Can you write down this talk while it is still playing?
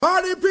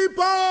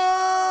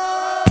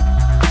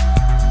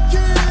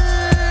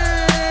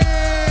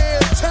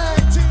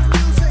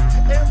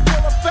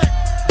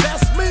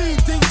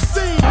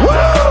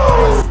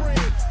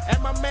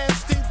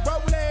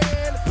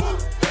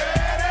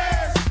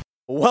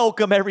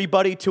Welcome,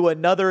 everybody, to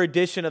another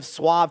edition of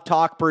Suave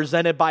Talk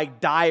presented by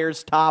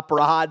Dyer's Top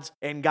Rods.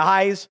 And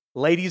guys,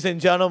 ladies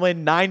and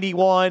gentlemen,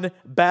 91,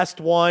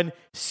 best one,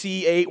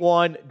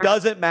 C81,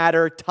 doesn't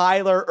matter,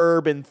 Tyler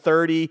Urban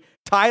 30.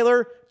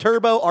 Tyler,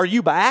 Turbo, are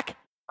you back?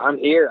 I'm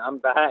here. I'm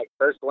back.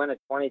 First win of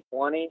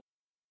 2020.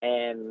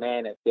 And,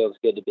 man, it feels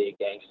good to be a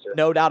gangster.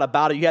 No doubt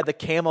about it. You had the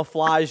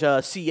camouflage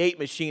C8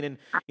 machine. And,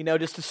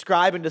 just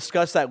describe and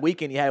discuss that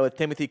weekend you had with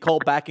Timothy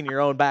Colt back in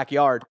your own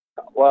backyard.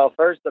 Well,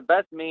 first, the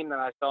best meme that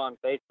I saw on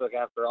Facebook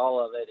after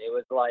all of it, it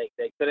was like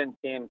they couldn't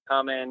see him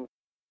coming,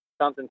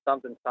 something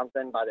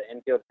by the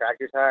infield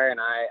tractor tire, and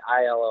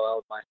I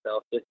LOL'd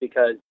myself just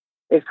because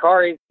his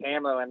car is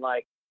camo, and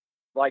like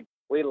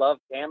we love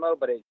camo,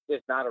 but it's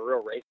just not a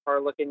real race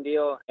car looking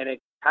deal. And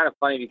it's kind of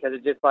funny because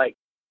it's just like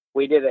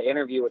we did an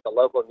interview with the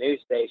local news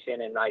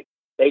station, and like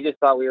they just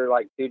thought we were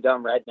like two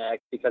dumb rednecks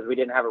because we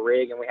didn't have a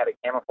rig and we had a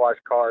camouflage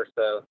car.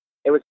 So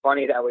it was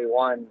funny that we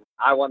won.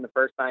 I won the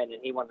first night and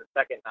he won the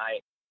second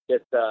night,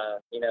 just,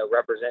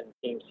 representing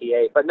Team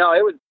C8. But no,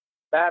 it was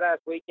a badass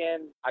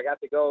weekend. I got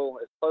to go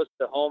as close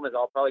to home as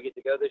I'll probably get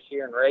to go this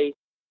year and race,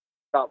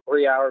 about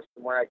 3 hours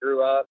from where I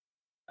grew up.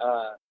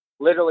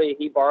 Literally,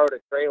 he borrowed a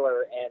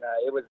trailer, and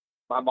it was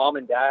my mom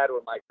and dad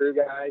were my crew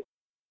guys,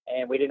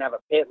 and we didn't have a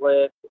pit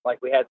lift.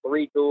 Like, we had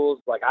three tools.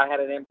 Like, I had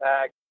an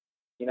impact,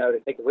 to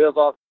take the wheels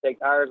off, to take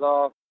tires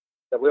off,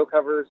 the wheel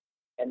covers,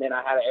 and then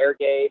I had an air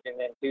gauge and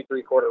then 2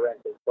 3/4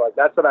 wrenches. So like,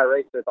 that's what I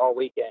raced with all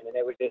weekend, and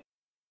it was just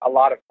a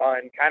lot of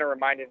fun. Kind of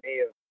reminded me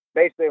of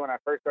basically when I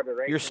first started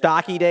racing. Your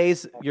stocky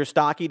days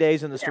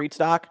in the street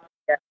stock?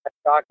 Yeah,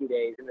 stocky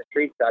days in the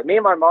street stock. Me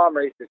and my mom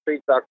raced the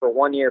street stock for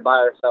 1 year by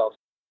ourselves.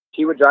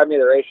 She would drive me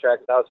to the racetrack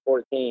since I was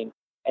 14,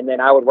 and then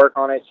I would work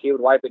on it. She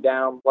would wipe it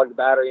down, plug the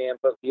battery in,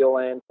 put fuel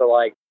in. So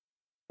like,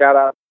 shout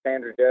out to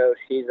Sandra Joe.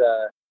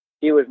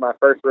 She was my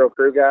first real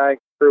crew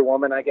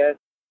woman, I guess.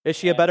 Is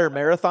she a better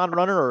marathon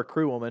runner or a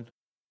crew woman?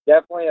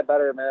 Definitely a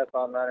better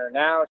marathon runner.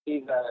 Now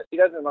she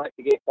doesn't like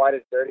to get quite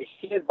as dirty.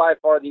 She is by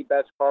far the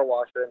best car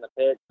washer in the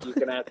pit. You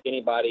can ask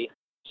anybody.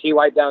 She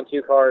wiped down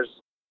 2 cars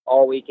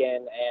all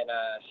weekend, and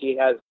she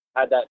has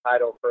had that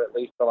title for at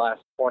least the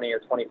last 20 or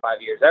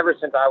 25 years, ever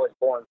since I was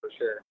born for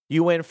sure.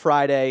 You win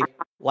Friday,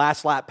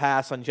 last lap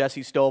pass on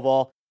Jesse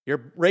Stovall.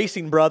 Your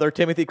racing brother,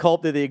 Timothy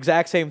Colt, did the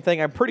exact same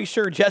thing. I'm pretty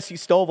sure Jesse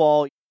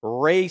Stovall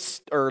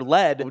raced or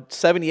led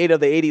 78 of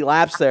the 80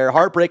 laps there.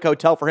 Heartbreak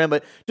Hotel for him,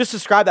 but just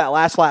describe that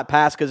last lap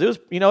pass because it was,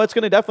 it's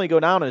going to definitely go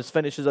down in his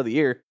finishes of the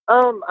year.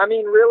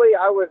 Really,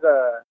 I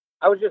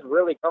was just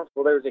really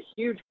comfortable. There was a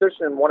huge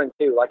cushion in 1 and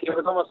 2. Like, it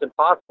was almost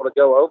impossible to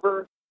go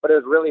over, but it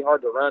was really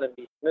hard to run and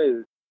be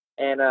smooth.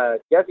 And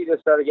Jesse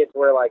just started to get to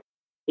where, like,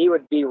 he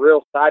would be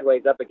real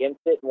sideways up against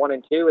it in 1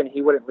 and 2, and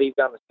he wouldn't leave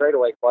down the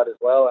straightaway quite as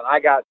well. And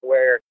I got to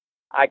where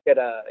I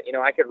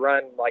could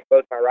run like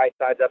both my right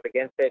sides up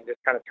against it and just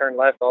kind of turn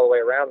left all the way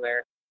around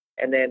there.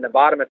 And then the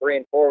bottom of 3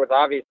 and 4 was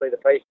obviously the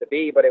place to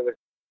be, but it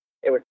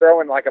was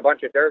throwing like a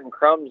bunch of dirt and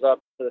crumbs up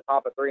to the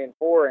top of 3 and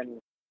 4.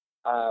 And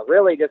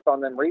really just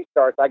on them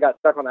restarts, I got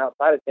stuck on the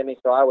outside of Timmy.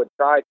 So I would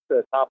try to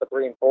the top of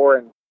 3 and 4.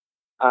 And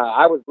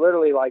I was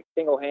literally like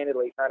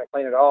single-handedly trying to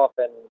clean it off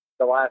in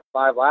the last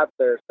 5 laps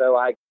there. So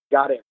I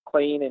got it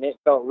clean and it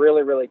felt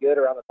really, really good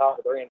around the top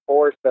of 3 and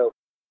 4. So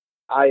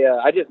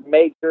I just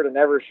made sure to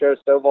never show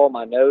Stovall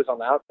my nose on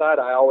the outside.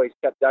 I always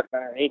kept ducking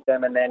underneath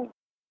them. And then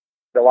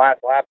the last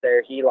lap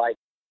there,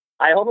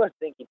 I almost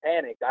think he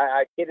panicked.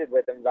 I kidded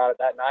with him about it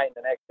that night. And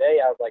the next day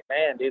I was like,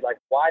 man, dude, like,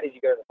 why did you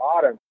go to the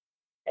bottom?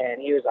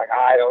 And he was like,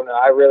 I don't know.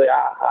 I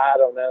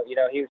don't know.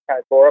 He was kind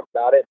of tore up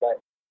about it, but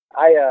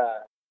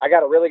I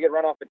got a really good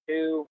run off of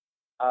 2,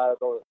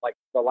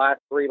 the last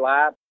 3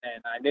 laps.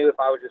 And I knew if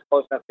I was just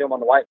close enough to him on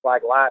the white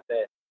flag lap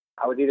that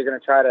I was either going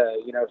to try to,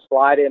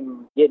 slide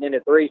him getting into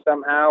 3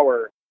 somehow,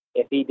 or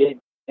if he did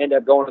end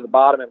up going to the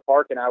bottom and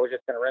parking, I was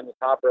just going to rim the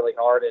top really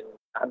hard. And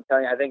I'm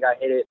telling you, I think I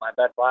hit it my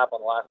best lap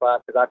on the last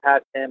lap because I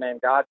passed him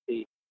and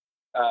Godsey,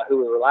 who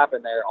we were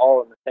lapping there,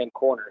 all in the same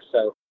corner.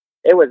 So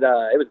it was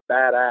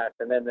badass.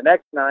 And then the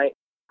next night,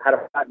 I had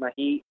to fight my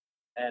heat,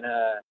 and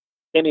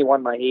Timmy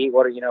won my heat.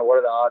 What are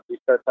the odds? We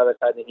start other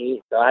side of the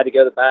heat, so I had to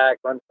go to the back,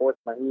 run 4th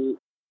my heat,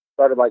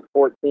 started like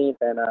 14th,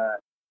 and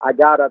I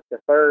got up to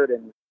 3rd,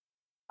 and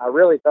I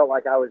really felt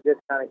like I was just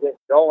kind of getting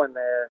going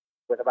there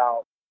with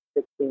about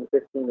 16,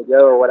 15 to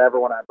go or whatever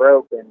when I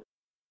broke. And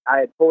I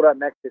had pulled up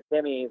next to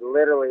Timmy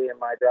literally in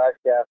my drive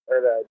shaft, or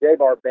the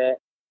J-bar bent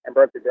and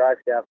broke the drive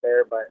shaft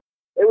there. But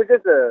it was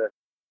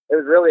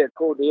really a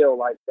cool deal.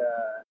 Like,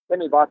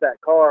 Timmy bought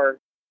that car,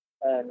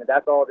 and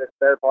that's all just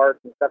spare parts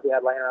and stuff he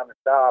had laying around the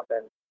shop.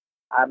 And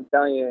I'm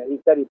telling you, he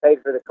said he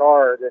paid for the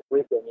car this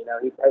weekend.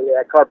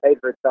 That car paid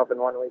for itself in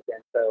 1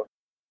 weekend. So,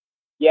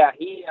 yeah,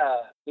 he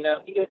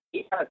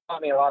kind of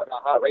taught me a lot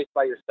about how to race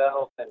by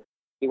yourself, and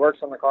he works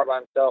on the car by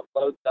himself,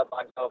 loads up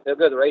by himself. He'll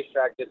go to the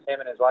racetrack, just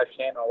him and his wife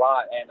Shannon, a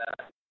lot, and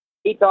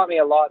he taught me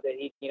a lot that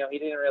he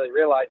didn't really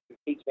realize he was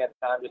teaching me at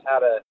the time, just how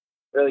to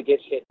really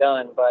get shit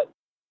done. But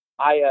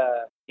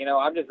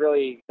I'm just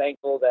really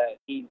thankful that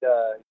he's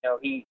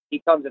he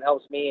comes and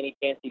helps me any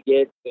chance he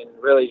gets, and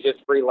really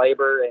just free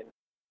labor. And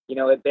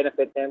it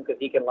benefits him because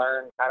he can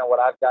learn kind of what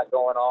I've got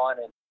going on.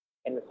 And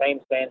in the same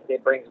sense,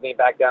 it brings me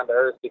back down to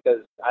earth because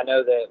I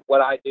know that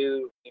what I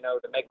do,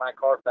 to make my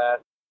car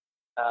fast,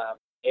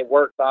 it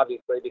works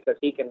obviously because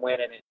he can win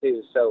in it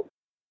too. So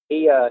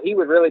he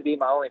would really be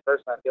my only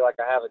person I feel like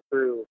I have a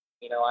true,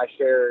 I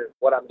share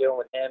what I'm doing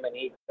with him and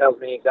he tells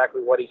me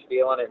exactly what he's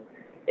feeling, and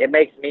it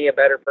makes me a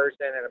better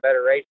person and a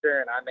better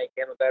racer, and I make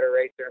him a better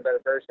racer and a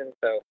better person.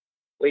 So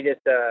we just,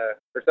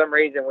 for some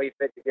reason, we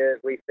fit together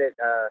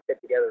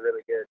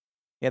really good.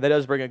 Yeah, that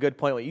does bring a good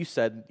point what you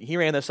said. He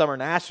ran the Summer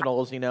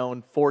Nationals,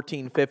 in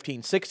 14,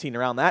 15, 16,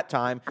 around that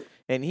time,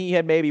 and he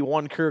had maybe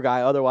one crew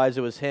guy. Otherwise,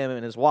 it was him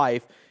and his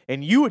wife.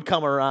 And you would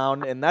come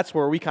around, and that's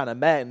where we kind of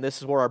met, and this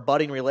is where our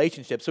budding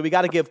relationship. So we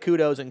got to give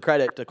kudos and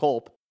credit to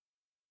Culp.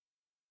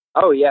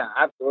 Oh, yeah,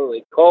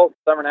 absolutely. Culp,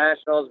 Summer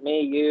Nationals,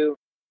 me, you,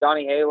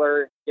 Johnny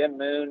Haler, Jim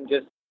Moon,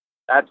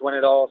 that's when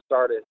it all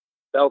started.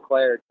 Belle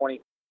Claire,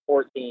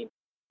 2014.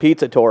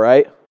 Pizza Tour,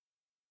 right?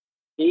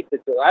 Pizza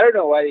Tour. I don't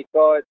know why they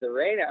call it the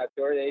Rain Out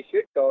Tour. They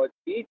should call it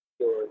Pizza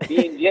Tour.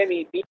 Me and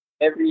Jimmy pizza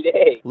every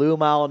day. Lou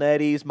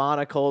Malinetti's,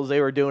 Monocles, they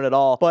were doing it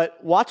all.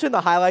 But watching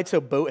the highlights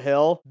of Boot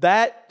Hill,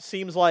 that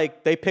seems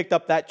like they picked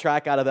up that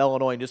track out of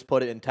Illinois and just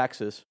put it in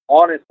Texas.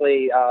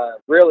 Honestly,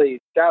 really,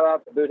 shout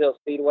out to Boot Hill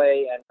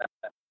Speedway. And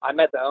I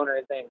met the owner.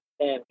 His name's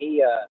Tim.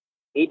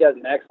 He does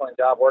an excellent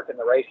job working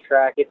the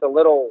racetrack. It's a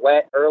little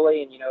wet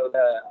early, and,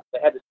 they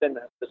had to send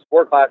the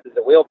sport classes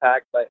at wheel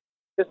pack, but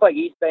just like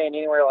East Bay and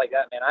anywhere like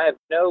that, man, I have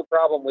no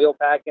problem wheel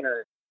packing,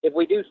 or if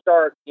we do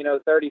start,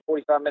 30,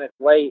 45 minutes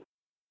late,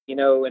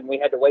 and we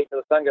had to wait till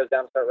the sun goes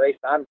down to start racing,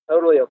 I'm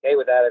totally okay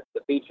with that if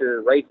the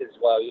feature races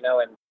well,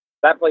 and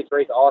that place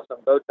raced awesome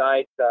both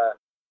nights.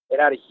 It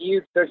had a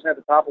huge cushion at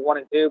the top of 1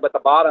 and 2, but the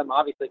bottom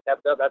obviously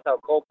kept up. That's how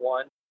Culp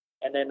won.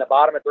 And then the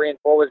bottom of 3 and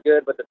 4 was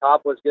good, but the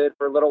top was good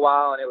for a little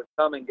while, and it would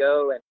come and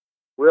go, and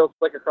real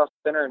slick across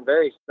the center and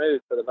very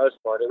smooth for the most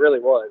part. It really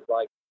was.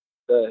 Like,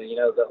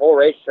 the whole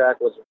racetrack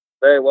was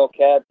very well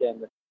kept,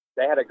 and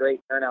they had a great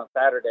turnout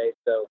Saturday.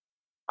 So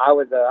I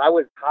was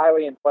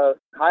highly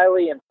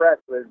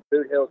impressed with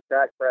Boot Hill's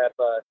track prep,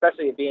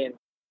 especially it being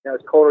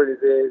as cold as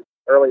it is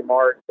early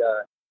March.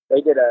 They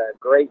did a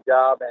great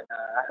job, and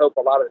I hope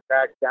a lot of the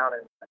tracks down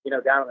in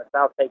the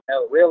South take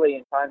note. Really,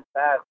 in times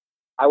past,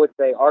 I would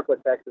say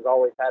Arklatex has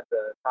always had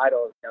the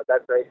title of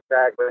best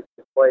racetrack, race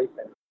place,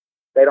 and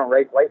they don't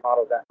race late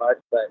models that much,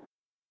 but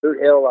Boot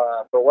Hill,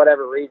 for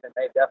whatever reason,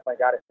 they've definitely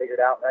got it figured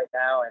out right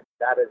now, and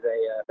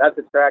that's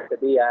a track to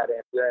be at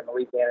if you're in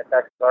Louisiana,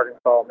 Texas,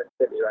 Arkansas,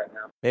 Mississippi right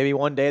now. Maybe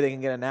one day they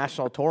can get a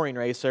national touring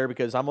racer,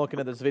 because I'm looking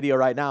at this video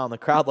right now, and the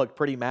crowd looked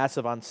pretty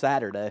massive on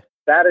Saturday.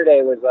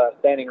 Saturday was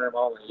standing room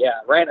only, yeah.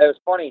 It was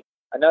funny.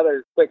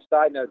 Another quick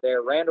side note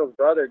there, Randall's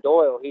brother,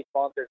 Doyle, he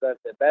sponsors us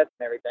at bets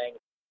and everything.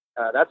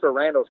 That's where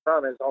Randall's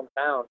from, his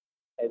hometown.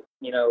 It's,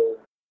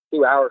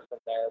 2 hours from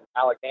there,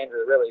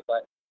 Alexandria, really,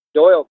 but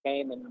Doyle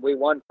came and we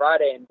won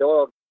Friday, and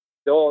Doyle,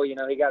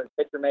 he got his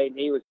picture made and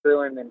he was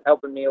crewing and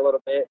helping me a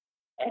little bit.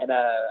 And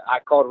I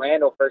called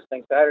Randall first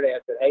thing Saturday. I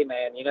said, "Hey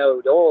man,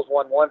 Doyle's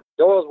won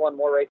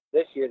more races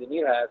this year than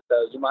you have,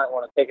 so you might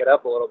want to pick it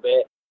up a little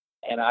bit."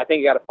 And I think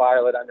he got a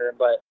fire lit under him.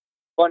 But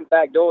fun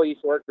fact, Doyle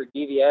used to work for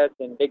GVS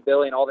and Big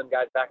Billy and all them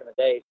guys back in the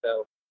day.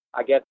 So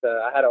I guess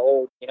I had an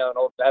old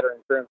veteran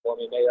crewing for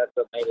me. Maybe that's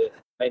what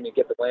made me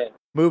get the win.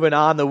 Moving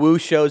on, the Woo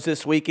shows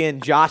this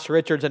weekend. Josh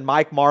Richards and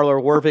Mike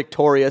Marlar were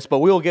victorious, but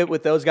we will get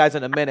with those guys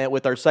in a minute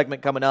with our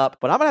segment coming up.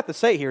 But I'm going to have to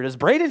say here, does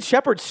Braden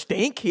Shepard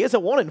stink? He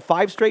hasn't won in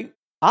 5 straight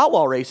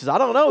outlaw races. I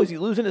don't know. Is he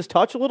losing his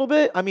touch a little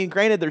bit? I mean,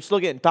 granted, they're still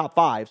getting top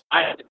 5s.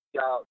 I have to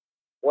figure out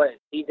what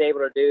he's able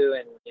to do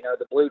in,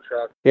 the blue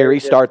truck. Here,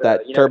 restart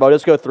that. Turbo,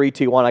 just go 3,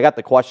 2, 1. I got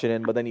the question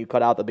in, but then you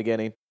cut out the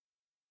beginning.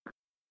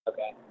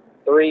 Okay.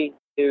 3,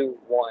 2,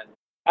 1.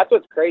 That's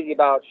what's crazy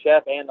about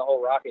Chef and the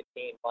whole Rocket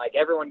team. Like,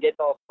 everyone gets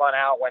all spun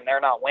out when they're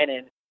not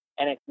winning,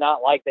 and it's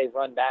not like they've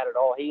run bad at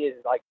all. He is,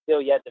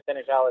 still yet to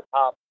finish out of the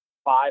top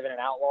 5 in an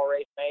outlaw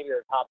race, maybe,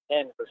 or top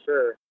 10 for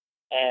sure.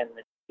 And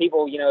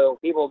people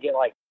get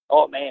like,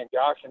 "Oh man,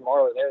 Josh and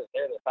Marlar, they're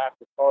the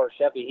fastest car."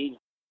 Chevy,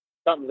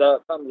 thumbs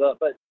up.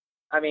 But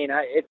I mean,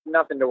 it's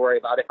nothing to worry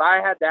about. If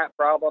I had that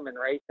problem in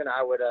racing,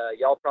 I would,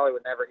 y'all probably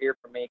would never hear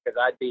from me, because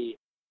I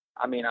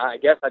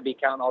guess I'd be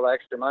counting all the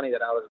extra money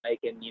that I was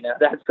making.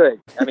 That's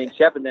good. I mean,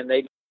 Shep and them,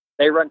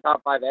 they run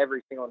top 5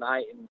 every single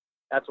night, and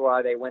that's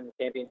why they win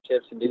the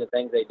championships and do the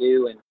things they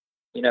do. And,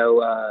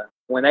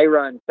 when they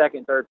run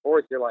second, third,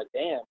 fourth, you're like,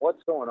 damn,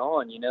 what's going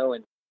on?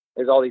 And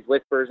there's all these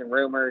whispers and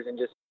rumors and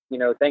just,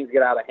 things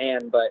get out of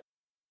hand. But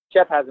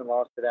Shep hasn't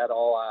lost it at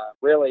all.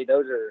 Really,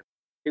 those are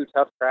 2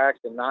 tough tracks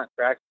and not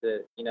tracks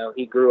that,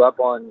 he grew up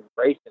on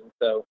racing.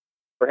 So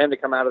for him to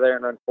come out of there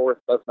and run 4th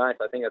both nights,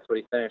 I think that's what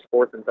he finished,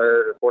 4th and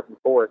 3rd or 4th and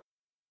 4th.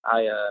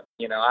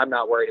 I'm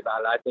not worried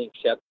about it. I think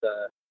Shep's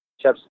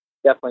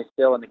definitely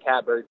still in the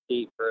catbird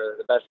seat for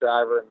the best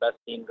driver and best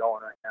team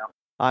going right now.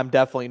 I'm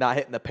definitely not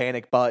hitting the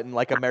panic button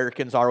like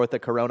Americans are with the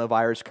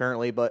coronavirus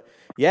currently. But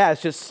yeah,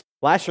 it's just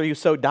last year he was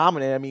so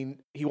dominant. I mean,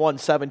 he won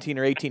 17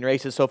 or 18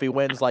 races. So if he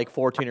wins like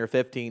 14 or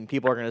 15,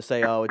 people are going to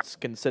say, oh, it's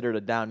considered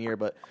a down year.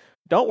 But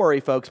don't worry,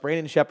 folks.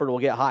 Brandon Sheppard will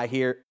get high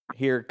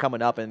here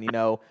coming up, and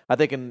I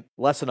think in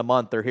less than a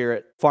month they're here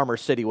at Farmer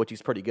City, which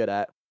he's pretty good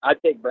at. I'd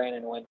take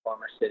Brandon to win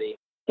Farmer City.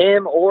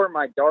 Him or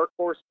my dark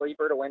horse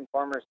sleeper to win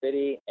Farmer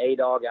City,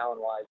 A-Dog Alan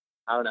Wise.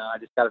 I don't know. I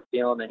just got a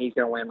feeling that he's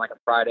going to win like a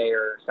Friday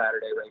or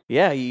Saturday race.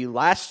 Yeah,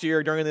 last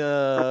year during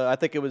I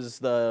think it was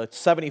the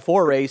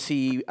 74 race,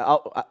 he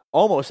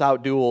almost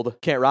outdueled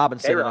Kent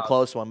Robinson in a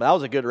close one. But that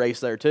was a good race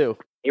there too.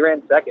 He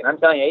ran second. I'm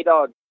telling you,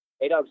 A-Dog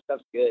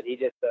stuff's good. He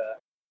just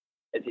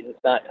it's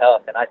not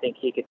tough, and I think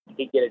he'd get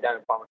it done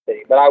in Farmer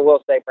City. But I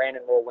will say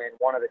Brandon will win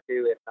one of the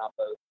two, if not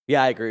both.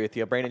 Yeah, I agree with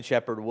you. Brandon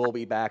Sheppard will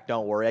be back.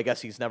 Don't worry. I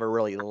guess he's never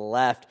really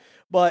left.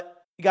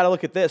 But you got to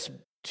look at this.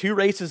 2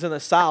 races in the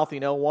South,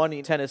 one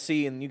in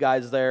Tennessee and you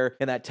guys there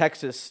in that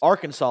Texas,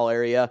 Arkansas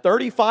area.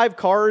 35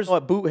 cars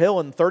at Boot Hill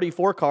and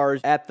 34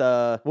 cars at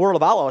the World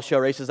of Outlaws show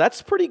races.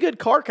 That's pretty good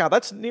car count.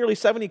 That's nearly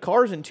 70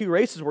 cars in 2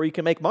 races where you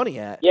can make money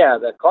at. Yeah,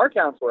 the car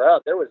counts were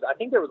up. I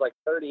think there was like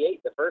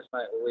 38 the first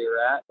night where we were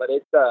at, but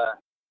it's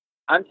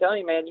I'm telling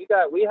you, man,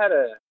 we had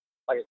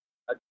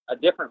a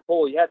different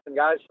pool. You had some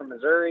guys from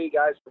Missouri,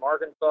 guys from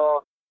Arkansas.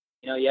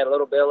 You had a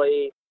little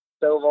Billy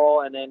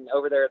Stovall, and then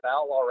over there at the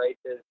Outlaw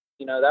races,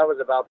 that was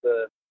about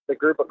the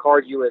group of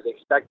cars you would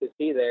expect to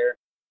see there,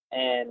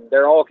 and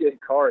they're all good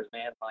cars,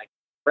 man. Like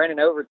Brandon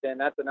Overton,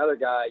 that's another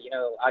guy,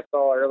 I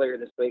saw earlier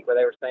this week where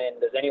they were saying,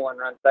 does anyone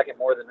run second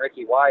more than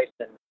Ricky Weiss?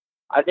 And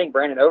I think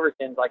Brandon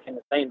Overton's like in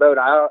the same boat.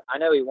 I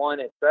know he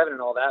won at Trevin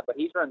and all that, but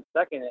he's run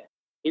second.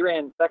 He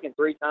ran second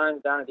 3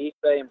 times down at East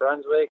Bay in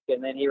Brunswick,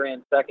 and then he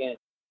ran second,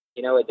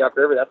 at Duck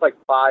River. That's like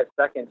 5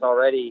 seconds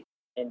already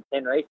in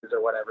 10 races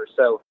or whatever.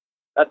 So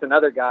that's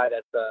another guy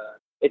that's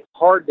it's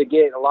hard to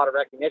get a lot of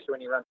recognition when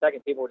you run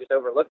second. People will just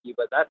overlook you,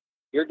 but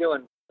you're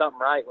doing something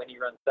right when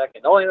you run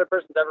second. The only other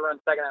person that's ever run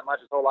second that much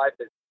his whole life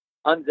is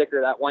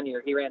Unzicker. That one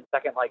year he ran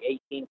second like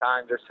 18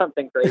 times or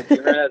something crazy.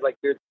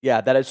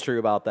 Yeah, that is true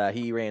about that.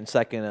 He ran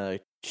second a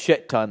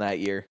shit ton that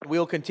year.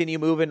 We'll continue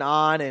moving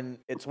on, and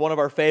it's one of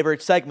our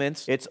favorite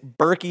segments. It's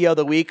Berkey of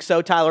the Week.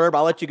 So Tyler Erb,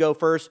 I'll let you go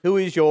first. Who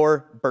is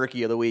your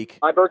Berkey of the Week?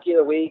 My Berkey of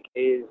the Week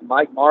is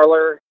Mike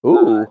Marlar.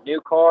 Ooh.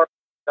 New car,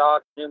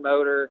 stock, new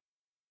motor.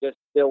 Just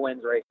still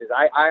wins races.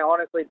 I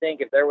honestly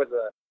think if there was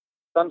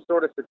some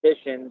sort of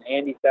petition,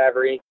 Andy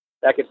Savory,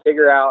 that could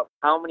figure out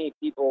how many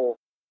people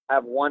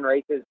have won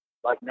races,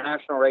 like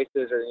national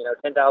races or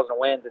 10,000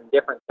 wins in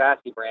different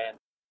chassis brands,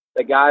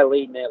 the guy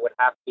leading it would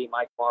have to be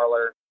Mike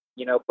Marlar.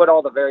 Put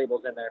all the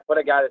variables in there. Put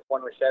a guy that's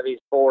won with Chevys,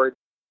 Fords,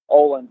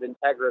 Olin's,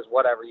 Integras,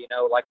 whatever.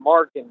 Like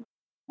Mark and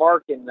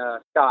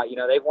Scott.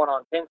 They've won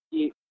on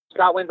Penske.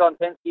 Scott wins on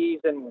Penske's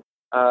and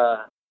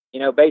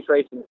base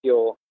racing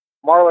fuel.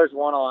 Marlar's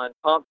won on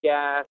pump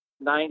gas,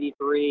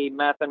 93,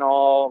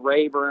 methanol,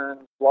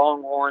 Rayburns,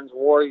 Longhorns,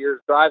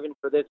 Warriors, driving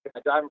for this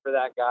guy, driving for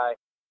that guy,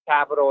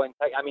 Capital, and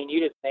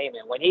you just name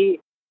it.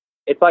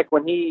 It's like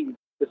when he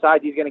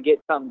decides he's going to get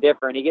something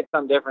different, he just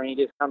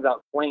comes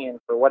out swinging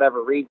for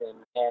whatever reason.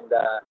 And,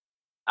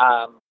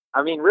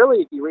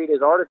 really, if you read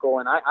his article,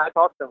 and I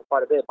talked to him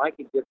quite a bit,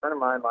 Mikey's a good friend of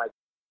mine, like,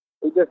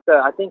 he just,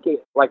 I think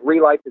it, like,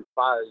 relights his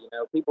fire,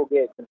 people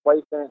get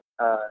complacent,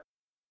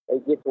 they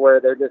get to where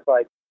they're just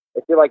like, they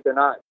feel like they're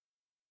not,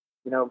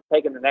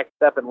 taking the next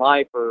step in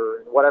life or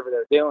whatever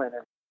they're doing.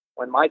 And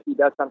when Mikey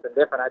does something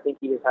different, I think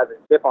he just has a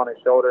chip on his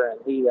shoulder and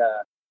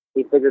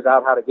he figures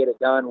out how to get it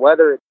done.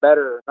 Whether it's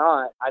better or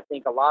not, I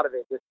think a lot of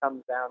it just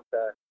comes down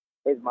to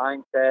his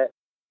mindset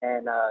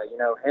and,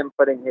 him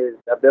putting his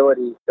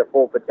abilities to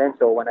full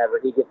potential whenever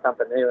he gets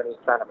something new and he's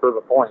trying to prove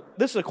a point.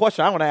 This is a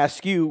question I want to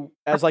ask you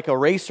as like a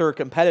racer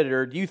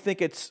competitor. Do you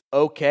think it's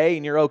okay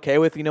and you're okay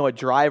with, a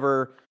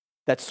driver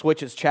that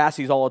switches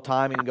chassis all the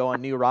time and go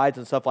on new rides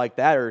and stuff like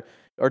that?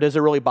 Or does it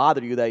really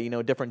bother you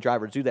that, different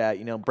drivers do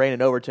that?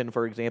 Brandon Overton,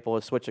 for example,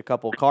 has switched a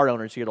couple of car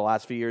owners here the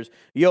last few years.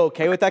 You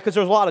okay with that? Because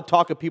there's a lot of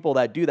talk of people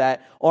that do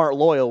that aren't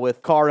loyal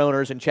with car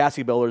owners and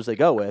chassis builders they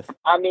go with.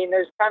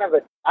 There's kind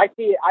of I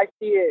see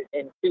it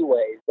in 2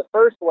 ways. The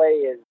first way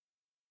is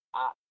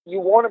you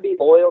want to be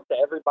loyal to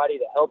everybody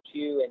that helps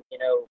you and,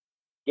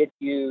 gets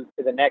you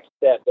to the next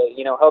step, that,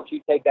 helps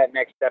you take that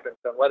next step. And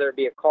so whether it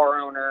be a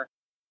car owner,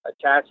 a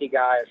chassis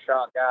guy, a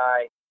shop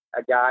guy,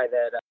 a guy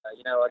that,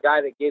 a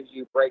guy that gives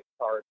you brake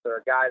parts or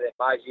a guy that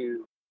buys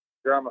you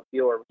drum of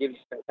fuel or gives you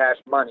some cash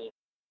money,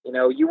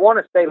 you want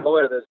to stay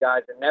loyal to those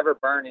guys and never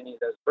burn any of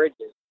those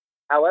bridges.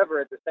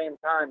 However, at the same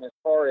time, as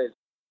far as,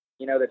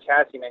 the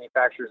chassis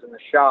manufacturers and the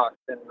shocks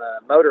and the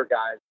motor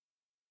guys,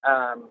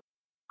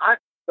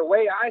 the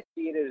way I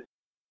see it is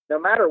no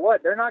matter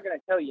what, they're not going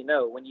to tell you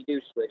no when you do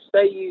switch.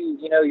 Say you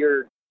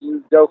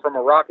go from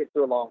a Rocket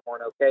to a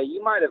Longhorn, okay?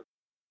 You might have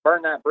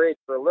burn that bridge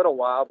for a little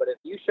while, but if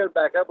you showed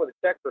back up with a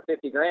check for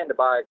 $50,000 to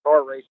buy a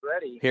car race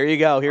ready, here you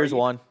go. Here's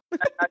one.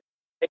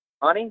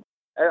 Money.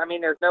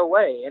 There's no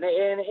way. And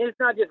it's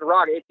not just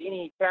Rocket; it's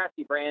any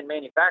chassis brand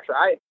manufacturer.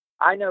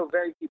 I know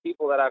very few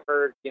people that I've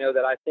heard,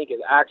 that I think is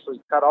actually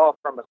cut off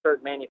from a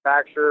certain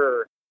manufacturer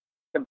or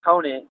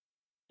component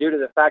due to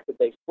the fact that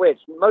they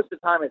switched. Most of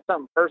the time, it's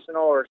something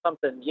personal or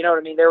something. You know what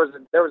I mean? There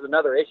was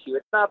another issue.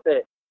 It's not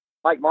that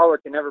Mike Marlar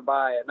can never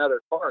buy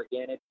another car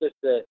again. It's just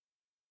that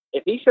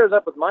if he shows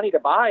up with money to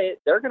buy it,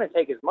 they're going to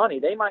take his money.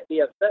 They might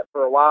be upset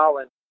for a while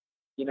and,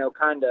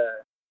 kind of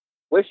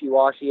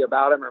wishy-washy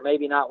about him or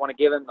maybe not want to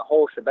give him the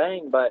whole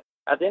shebang. But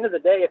at the end of the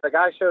day, if a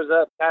guy shows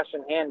up cash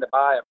in hand to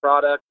buy a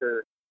product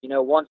or,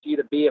 wants you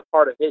to be a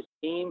part of his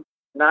team,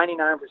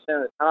 99% of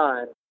the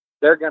time,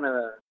 they're going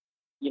to,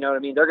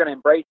 they're going to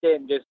embrace it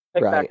and just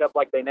pick Right. back up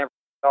like they never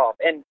took off.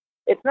 And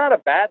it's not a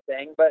bad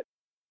thing, but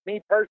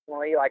me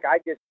personally, like, I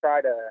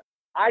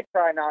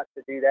try not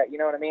to do that. You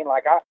know what I mean?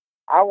 Like,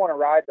 I want to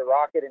ride the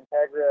Rocket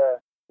Integra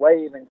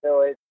wave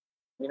until it's,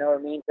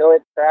 until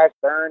it's crashed,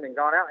 burned, and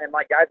gone out. And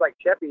like guys like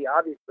Sheppy,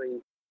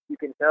 obviously, you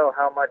can tell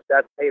how much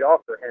that's paid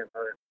off for him.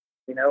 Or,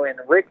 and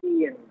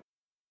Ricky and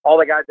all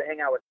the guys that hang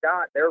out with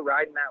Scott, they're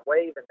riding that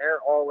wave and they're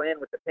all in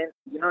with the pin.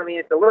 You know what I mean?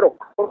 It's a little,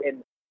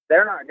 and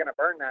they're not going to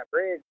burn that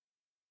bridge.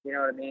 You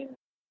know what I mean?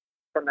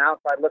 From the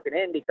outside looking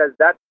in, because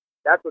that's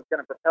what's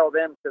going to propel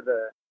them to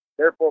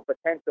their full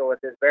potential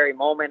at this very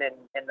moment and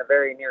in the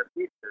very near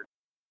future.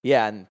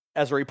 Yeah, and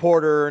as a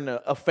reporter and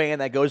a fan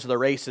that goes to the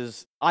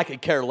races, I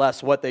could care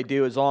less what they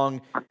do as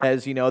long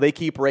as, they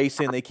keep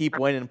racing, they keep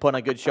winning and putting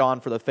a good show on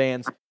for the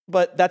fans.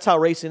 But that's how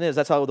racing is.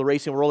 That's how the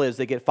racing world is.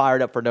 They get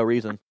fired up for no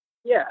reason.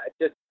 Yeah,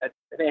 it's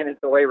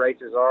the way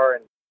racers are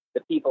and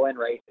the people in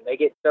racing. They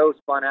get so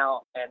spun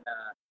out. And,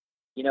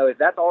 if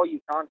that's all you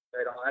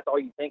concentrate on, that's all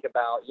you think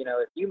about,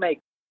 if you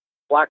make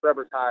black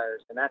rubber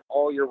tires and that's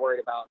all you're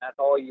worried about, and that's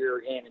all you're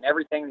in, and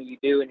everything that you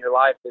do in your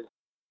life is,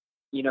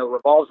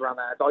 revolves around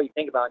that. That's all you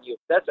think about, and you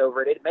obsess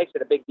over it. It makes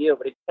it a big deal.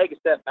 But if you take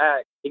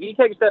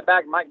a step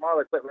back, Mike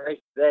Marlar quit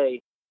racing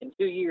today, in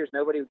 2 years,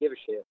 nobody would give a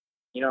shit.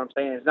 You know what I'm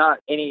saying? It's not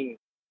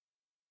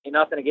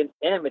nothing against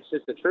him. It's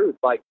just the truth.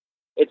 Like,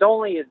 it's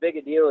only as big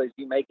a deal as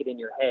you make it in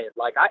your head.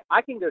 Like,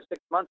 I can go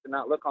 6 months and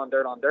not look on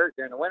dirt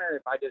during the winter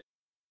if I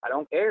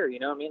don't care. You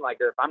know what I mean? Like,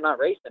 or if I'm not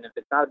racing, if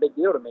it's not a big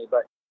deal to me.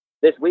 But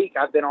this week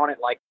I've been on it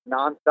like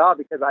nonstop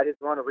because I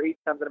just want to read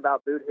something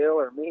about Boot Hill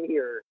or me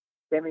or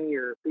Timmy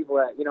or people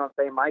that,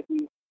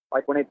 Mikey.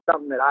 Like, when it's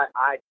something that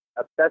I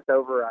obsess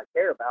over, I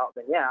care about,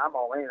 then yeah, I'm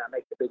all in. I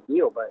make the big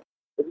deal. But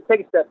if you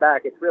take a step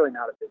back, it's really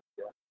not a big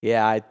deal.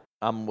 Yeah,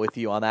 I'm with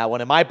you on that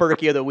one. And my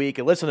Berkey of the week,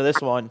 and listen to this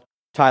one,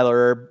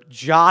 Tyler,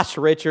 Josh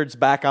Richards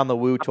back on the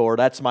Woo Tour.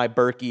 That's my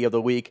Berkey of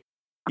the week.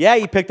 Yeah,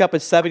 he picked up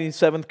his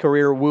 77th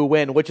career Woo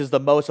win, which is the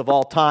most of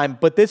all time.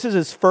 But this is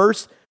his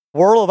first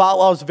World of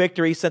Outlaws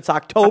victory since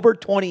October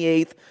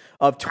 28th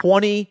of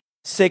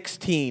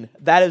 2016.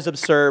 That is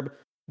absurd.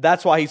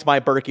 That's why he's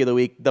my Berkey of the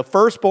week. The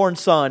firstborn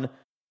son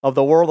of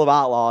the World of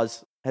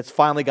Outlaws has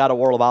finally got a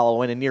World of Outlaw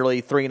win in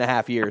nearly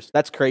 3.5 years.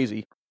 That's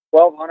crazy.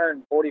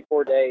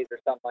 1,244 days or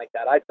something like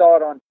that. I saw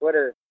it on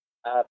Twitter.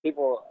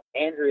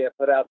 Andrea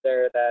put out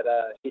there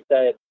that she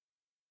said,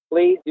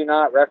 please do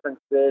not reference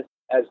this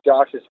as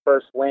Josh's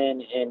first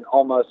win in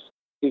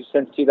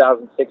since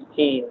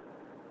 2016,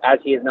 as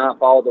he has not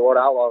followed the World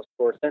Outlaws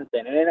Tour since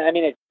then. And I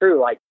mean, it's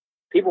true. Like,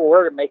 people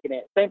were making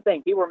it, same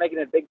thing. People were making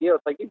it a big deal.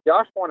 It's like, dude,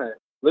 Josh won a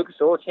Lucas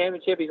Oil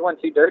Championship. He's won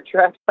 2 dirt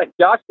tracks. Like,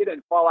 Josh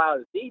didn't fall out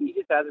of the seat. He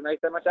just hasn't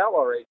raced that much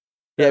outlaw race.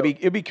 Yeah,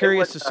 it'd be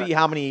curious to see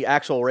how many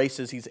actual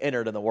races he's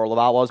entered in the World of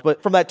Outlaws.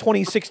 But from that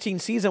 2016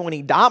 season when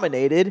he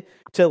dominated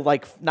to,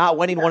 like, not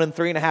winning one in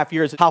 3.5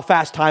 years, how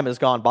fast time has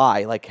gone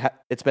by. Like,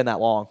 it's been that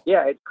long.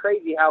 Yeah, it's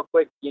crazy how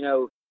quick,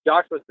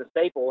 Josh was the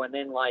staple, and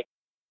then, like,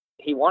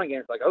 he won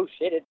again. It's like, oh,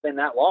 shit, it's been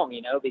that long,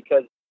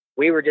 because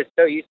we were just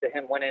so used to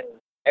him winning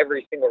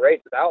every single race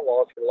with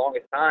Outlaws for the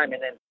longest time,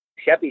 and then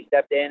Sheppy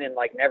stepped in and,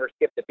 like, never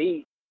skipped a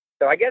beat.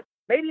 So I guess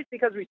maybe it's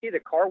because we see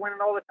the car winning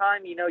all the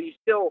time. You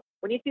still,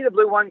 when you see the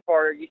Blue One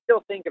car, you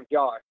still think of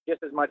Josh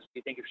just as much as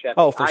you think of Sheppy.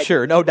 Oh, for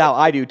sure. No doubt.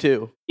 I do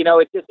too.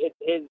 It's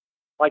his,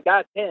 like,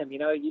 that's him.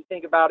 You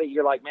think about it,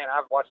 you're like, man,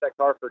 I've watched that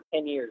car for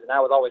 10 years, and that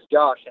was always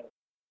Josh. And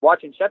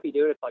watching Sheppy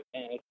do it, it's like,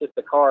 man, it's just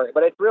the car.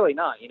 But it's really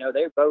not.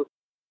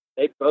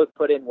 They both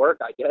put in work,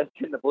 I guess,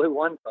 in the Blue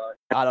One car.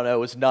 I don't know. It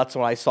was nuts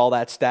when I saw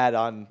that stat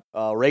on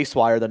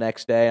RaceWire the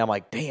next day. I'm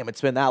like, damn, it's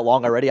been that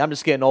long already. I'm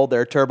just getting old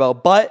there, Turbo.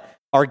 But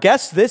our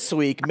guest this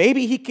week,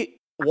 maybe he could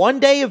one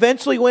day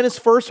eventually win his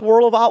first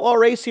World of Outlaw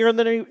race here in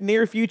the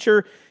near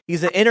future.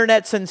 He's an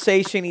internet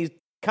sensation. He's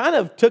kind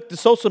of took the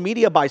social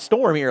media by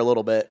storm here a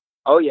little bit.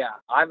 Oh yeah,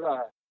 I'm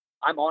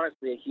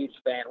honestly a huge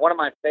fan. One of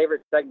my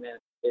favorite segments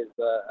is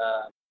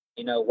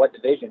what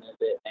division is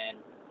it? And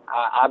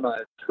I'm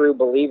a true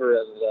believer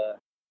of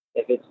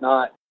if it's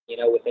not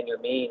within your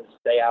means,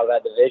 stay out of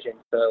that division.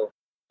 So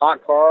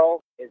Hot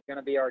Carl is going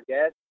to be our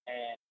guest,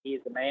 and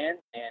he's the man,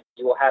 and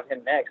you will have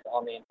him next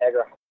on the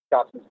Integra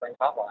Shocks and Springs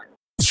Hotline.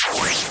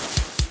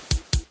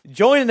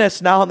 Joining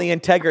us now on the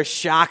Integra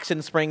Shocks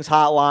and Springs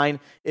Hotline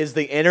is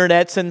the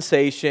internet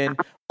sensation,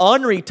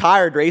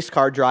 unretired race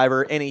car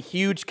driver, and a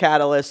huge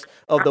catalyst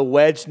of the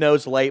wedge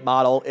nose late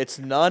model. It's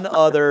none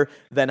other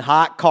than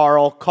Hot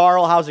Carl.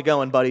 Carl, how's it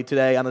going, buddy,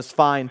 today on this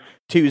fine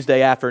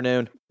Tuesday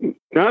afternoon?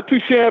 Not too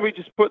shabby,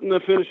 just putting the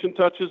finishing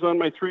touches on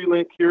my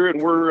 3-link here, and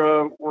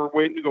we're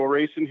waiting to go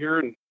racing here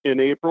in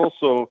April.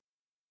 So,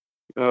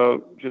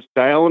 just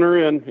dialing her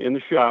in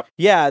the shop.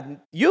 Yeah,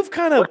 you've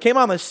kind of came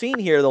on the scene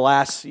here the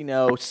last,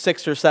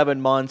 6 or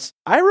 7 months.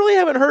 I really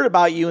haven't heard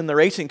about you in the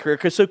racing career.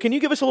 So can you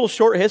give us a little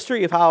short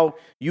history of how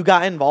you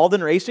got involved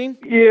in racing?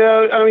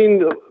 Yeah, I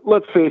mean,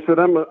 let's face it.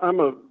 I'm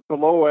a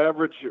below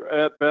average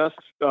at best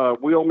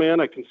wheelman.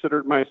 I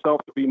considered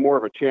myself to be more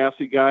of a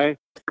chassis guy.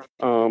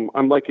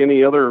 I'm like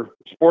any other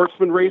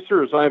sportsman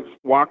racer, as I've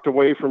walked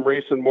away from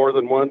racing more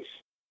than once.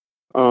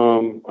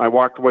 I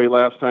walked away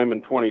last time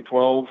in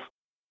 2012.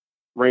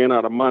 Ran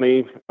out of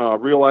money,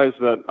 realized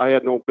that I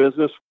had no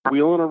business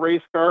wheeling a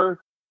race car,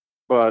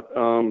 but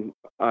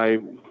I,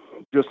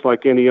 just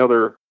like any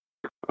other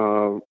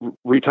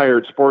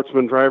retired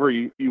sportsman driver,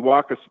 you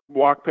walk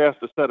past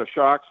a set of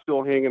shocks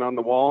still hanging on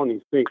the wall, and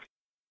you think,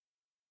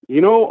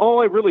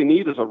 all I really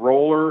need is a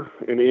roller,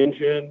 an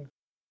engine,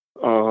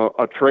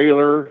 a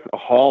trailer, a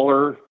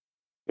hauler,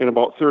 and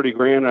about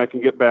 $30,000. I can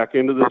get back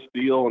into this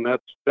deal, and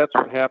that's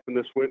what happened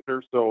this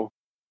winter. So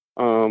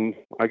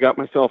I got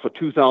myself a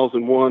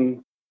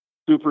 2001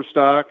 Super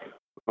Stock.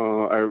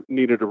 I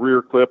needed a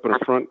rear clip and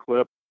a front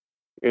clip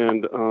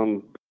and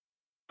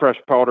fresh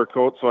powder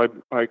coat. So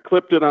I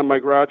clipped it on my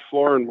garage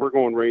floor, and we're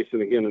going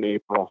racing again in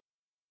April.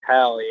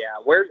 Hell yeah.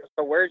 Where's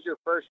your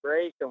first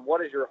race, and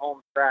what is your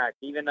home track?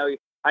 Even though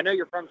I know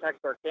you're from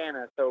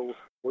Texarkana, so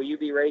will you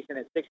be racing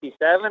at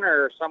 67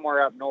 or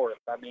somewhere up north?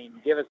 I mean,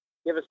 give us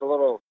a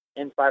little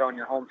insight on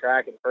your home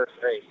track and first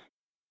race.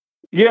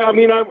 Yeah, I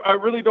mean, I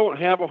really don't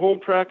have a home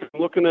track. I'm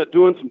looking at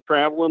doing some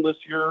traveling this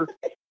year.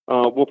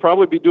 We'll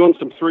probably be doing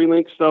some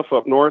 3-link stuff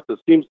up north. It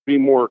seems to be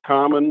more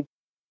common.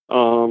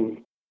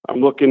 I'm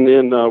looking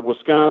in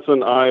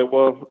Wisconsin,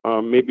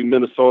 Iowa, maybe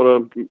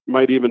Minnesota.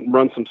 Might even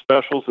run some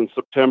specials in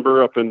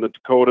September up in the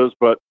Dakotas.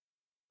 But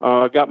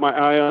I got my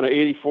eye on an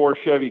 84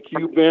 Chevy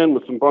Cube van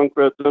with some bunk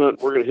beds in it.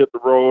 We're going to hit the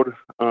road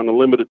on a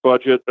limited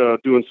budget,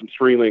 doing some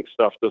 3-link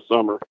stuff this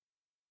summer.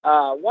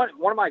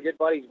 One of my good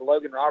buddies,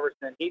 Logan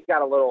Robertson, he's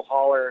got a little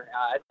hauler.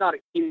 It's not a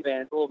cube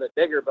van; it's a little bit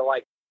bigger. But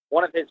like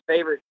one of his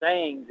favorite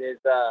sayings is,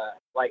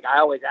 like I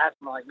always ask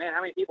him, like, "Man, how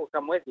many people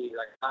come with you?" He's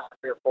like,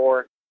 3 or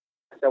 4.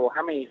 I said, "Well,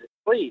 how many is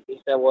asleep?" He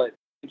said, "Well,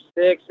 it's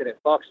 6 and it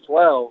bucks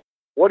 12."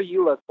 What do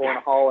you look for in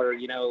a hauler?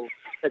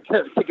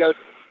 To go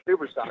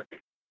super stock.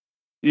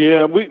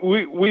 Yeah,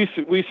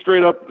 we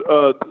straight up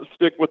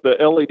stick with the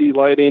LED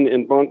lighting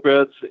and bunk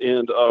beds,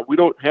 and we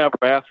don't have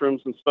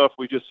bathrooms and stuff.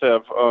 We just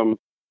have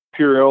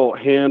Purell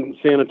hand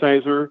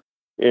sanitizer,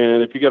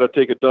 and if you got to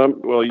take a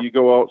dump, well, you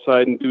go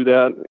outside and do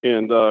that,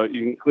 and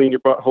you can clean your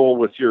butthole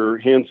with your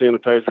hand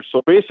sanitizer.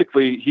 So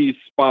basically, he's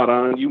spot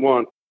on. You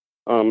want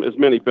as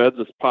many beds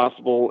as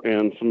possible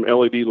and some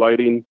LED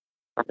lighting.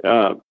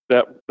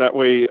 That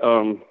way,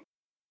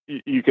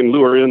 you can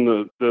lure in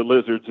the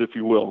lizards, if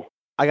you will.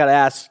 I got to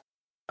ask.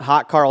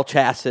 Hot Carl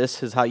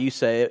Chassis is how you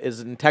say it,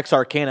 is in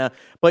Texarkana,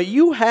 but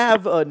you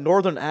have a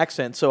northern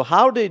accent. So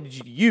how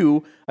did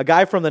you, a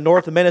guy from the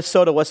north of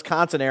Minnesota,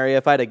 Wisconsin area,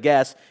 if I had to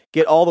guess,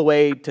 get all the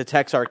way to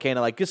Texarkana?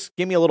 Like, just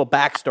give me a little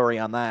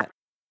backstory on that.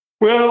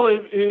 Well,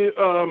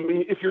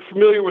 if you're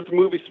familiar with the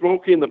movie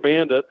Smokey and the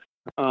Bandit,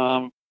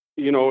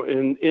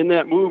 in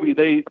that movie,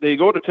 they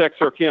go to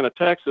Texarkana,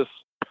 Texas,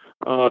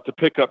 to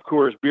pick up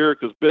Coors beer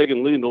because Big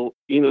and Little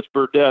Enos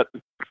Burdett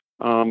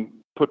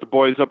put the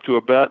boys up to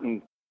a bet,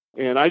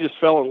 and I just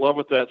fell in love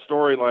with that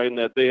storyline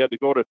that they had to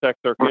go to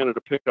Texarkana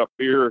to pick up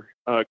beer,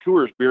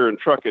 Coors beer, and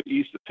truck it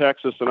east of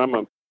Texas. And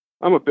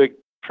I'm a big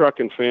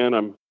trucking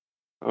fan.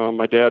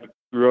 My dad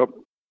grew up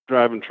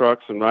driving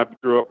trucks, and I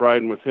grew up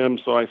riding with him.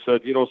 So I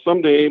said,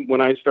 someday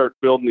when I start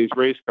building these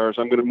race cars,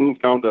 I'm going to move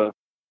down to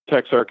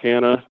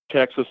Texarkana,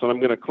 Texas, and I'm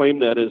going to claim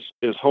that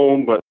as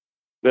home. But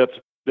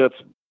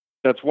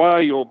that's why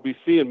you'll be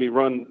seeing me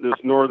run this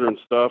northern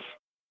stuff.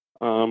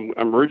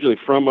 I'm originally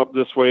from up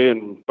this way,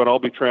 but I'll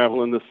be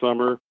traveling this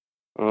summer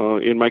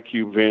in my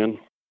cube van.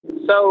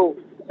 So,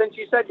 since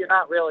you said you're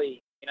not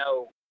really,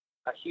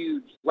 a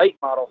huge late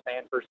model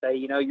fan per se,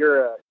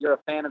 you're a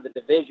fan of the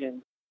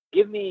division.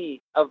 Give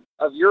me of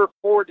your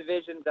 4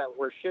 divisions that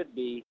should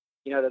be,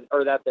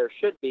 that there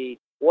should be.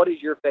 What is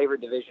your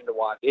favorite division to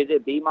watch? Is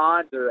it B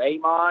mods or A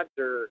mods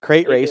or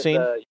crate racing?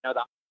 The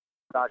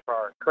stock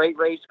car, crate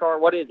race car.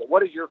 What is it?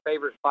 What is your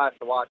favorite class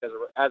to watch as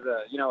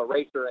a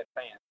racer and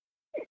fan?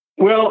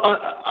 Well,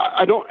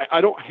 I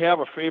don't have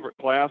a favorite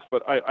class,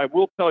 but I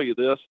will tell you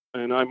this,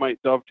 and I might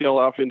dovetail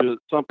off into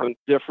something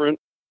different,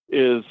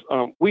 is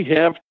we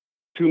have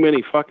too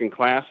many fucking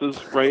classes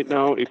right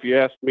now, if you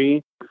ask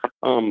me.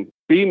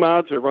 B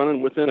mods are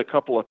running within a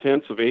couple of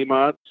tenths of A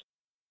mods,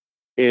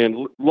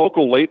 and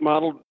local late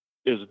model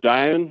is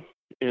dying.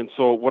 And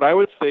so what I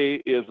would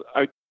say is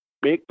I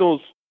make those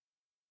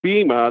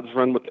B mods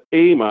run with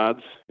A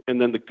mods,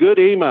 and then the good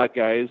A mod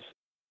guys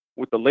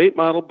with the late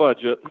model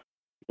budget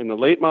and the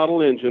late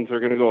model engines are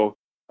going to go,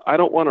 I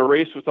don't want to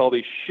race with all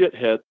these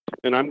shitheads,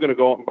 and I'm going to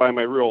go out and buy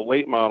my real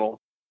late model.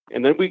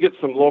 And then we get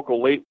some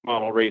local late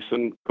model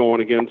racing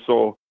going again.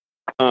 So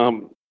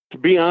to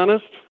be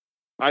honest,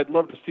 I'd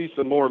love to see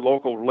some more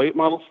local late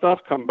model stuff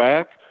come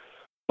back.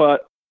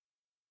 But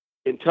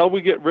until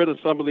we get rid of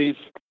some of these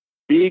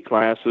B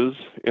classes,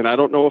 and I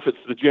don't know if it's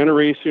the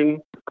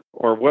generation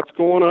or what's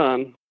going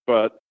on,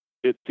 but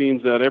it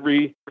seems that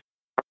every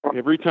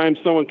time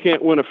someone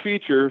can't win a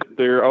feature,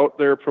 they're out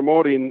there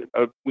promoting,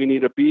 we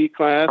need a B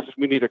class,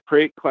 we need a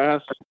crate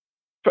class.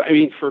 I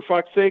mean, for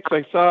fuck's sakes,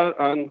 I saw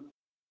on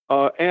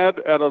ad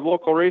at a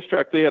local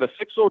racetrack, they had a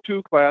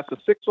 602 class, a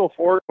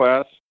 604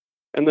 class,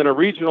 and then a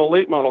regional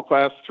late model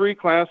class, 3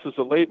 classes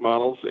of late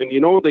models, and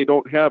they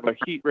don't have a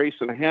heat race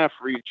and a half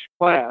for each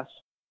class.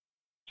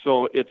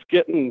 So it's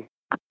getting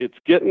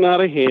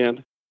out of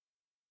hand.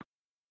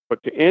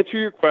 But to answer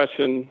your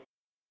question,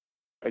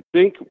 I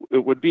think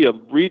it would be a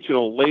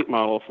regional late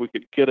model if we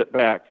could get it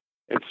back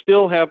and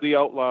still have the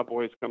Outlaw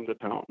Boys come to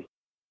town.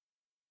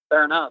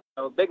 Fair enough.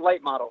 So a big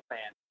late model fan,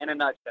 in a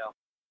nutshell.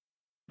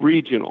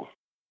 Regional.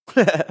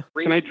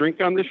 Can I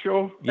drink on the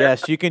show?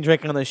 Yes, you can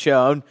drink on the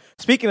show. And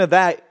speaking of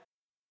that,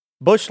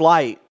 Busch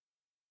Light.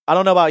 I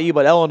don't know about you,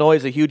 but Illinois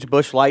is a huge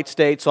Busch Light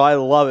state, so I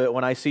love it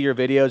when I see your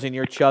videos and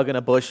you're chugging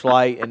a Busch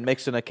Light and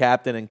mixing a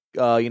Captain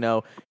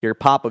and your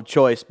pop of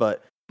choice.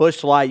 But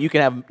Busch Light, you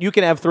can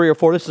have 3 or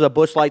 4. This is a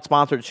Busch Light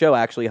sponsored show,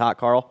 actually, Hot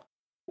Carl.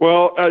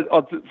 Well,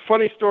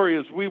 funny story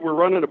is we were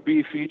running a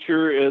B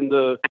feature, and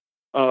the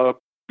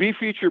B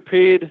feature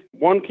paid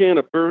 1 can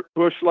of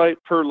Busch Light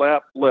per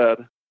lap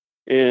lead.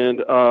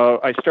 And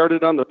I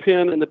started on the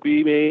pin in the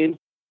B main,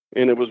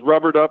 and it was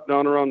rubbered up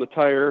down around the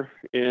tire.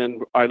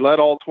 And I led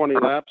all 20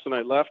 laps, and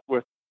I left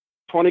with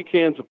 20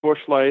 cans of Busch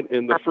Light.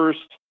 And the first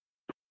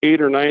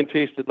 8 or 9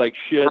 tasted like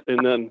shit.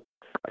 And then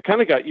I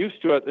kind of got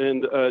used to it,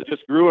 and it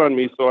just grew on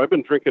me. So I've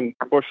been drinking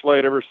Busch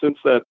Light ever since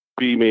that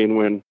B main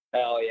win.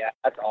 Hell yeah,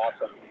 that's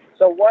awesome.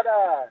 So what?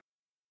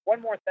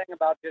 One more thing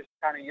about just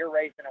kind of your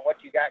racing and what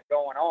you got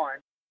going on.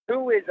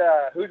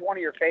 Who's one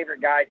of your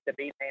favorite guys to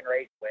B main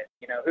race with?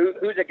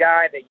 Who's a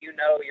guy that you're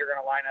going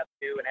to line up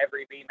to in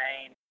every B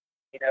main?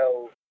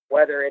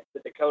 Whether it's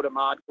the Dakota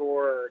Mod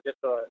Tour or just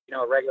a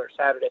regular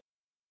Saturday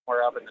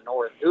somewhere up in the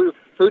north. Who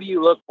do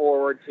you look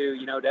forward to?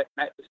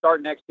 To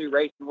start next to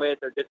racing with,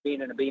 or just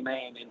being in a B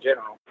main in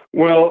general?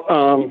 Well,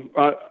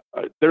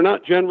 they're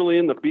not generally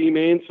in the B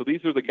main, so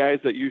these are the guys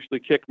that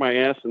usually kick my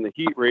ass in the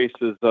heat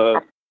races.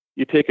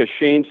 You take a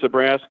Shane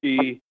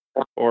Sabraski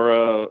or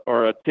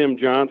a Tim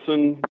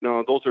Johnson.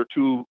 No, those are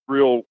 2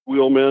 real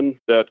wheelmen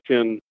that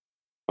can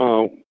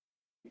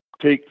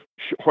take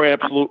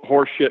absolute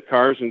horseshit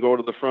cars and go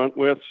to the front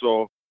with.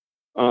 So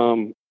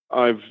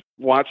I've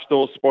watched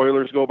those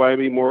spoilers go by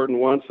me more than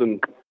once,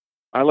 and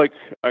I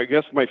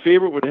guess my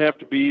favorite would have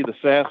to be the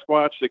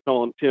Sasquatch. They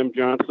call him Tim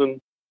Johnson.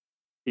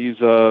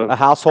 He's a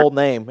household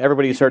name.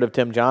 Everybody's heard of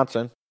Tim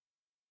Johnson.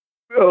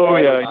 Oh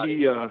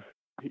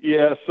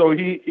yeah, so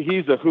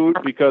he's a hoot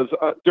because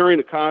during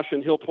a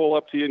caution, he'll pull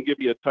up to you and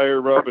give you a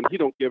tire rub, and he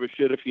don't give a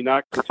shit if you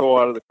knock the toe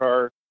out of the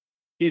car.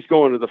 He's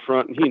going to the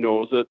front, and he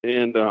knows it.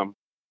 And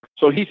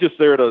so he's just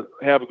there to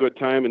have a good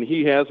time, and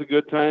he has a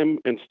good time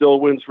and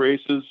still wins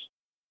races.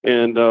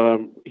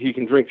 And he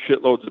can drink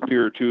shitloads of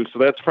beer, too. So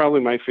that's probably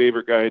my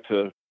favorite guy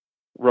to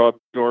rub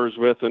doors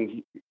with.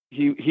 And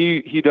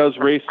he does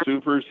race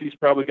supers. He's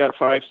probably got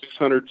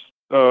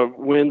 500-600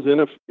 wins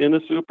in a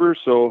super.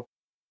 So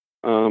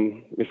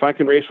if I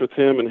can race with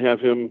him and have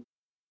him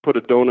put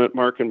a donut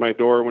mark in my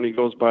door when he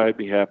goes by, I'd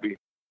be happy.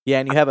 Yeah,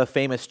 and you have a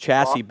famous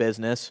chassis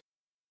business.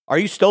 Are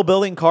you still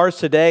building cars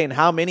today, and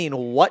how many and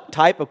what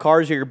type of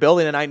cars are you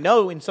building? And I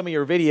know in some of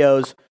your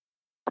videos,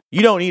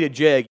 you don't need a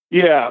jig.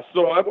 Yeah,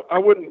 so I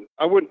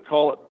wouldn't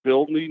call it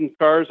building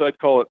cars. I'd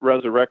call it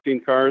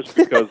resurrecting cars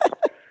because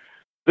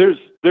there's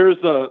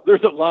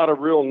a lot of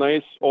real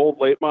nice old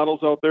late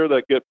models out there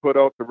that get put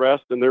out to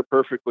rest, and they're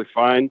perfectly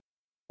fine.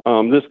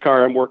 This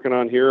car I'm working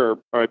on here, or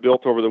I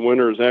built over the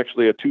winter, is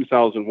actually a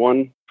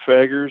 2001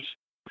 Faggers.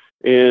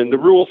 And the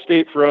rules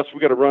state for us,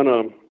 we got to run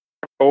a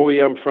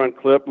OEM front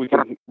clip. We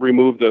can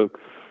remove the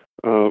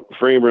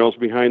frame rails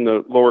behind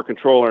the lower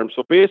control arm.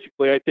 So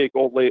basically, I take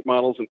old late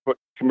models and put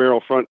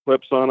Camaro front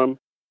clips on them.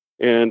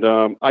 And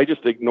I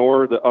just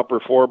ignore the upper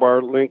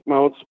 4-bar link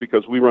mounts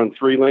because we run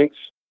 3 links.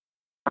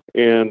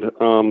 And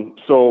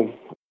so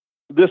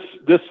this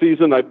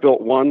season, I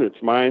built one.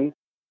 It's mine.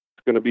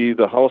 Going to be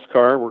the house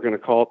car. We're going to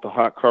call it the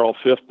Hot Carl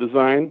 5th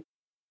design.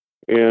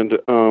 And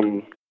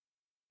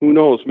who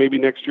knows, maybe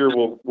next year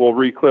we'll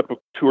reclip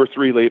 2 or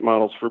 3 late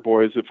models for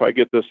boys if I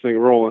get this thing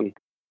rolling.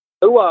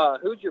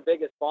 Who's your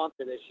biggest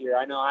sponsor this year?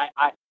 I know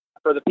I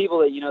for the people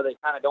that that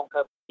kind of don't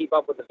keep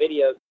up with the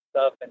videos and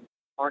stuff and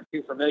aren't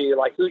too familiar,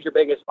 like who's your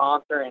biggest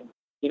sponsor, and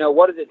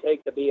what does it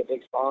take to be a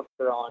big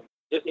sponsor on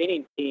just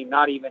any team,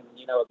 not even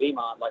a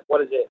B-Mod? Like what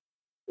does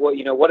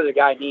a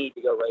guy need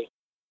to go racing?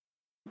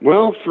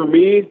 Well, for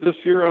me this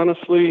year,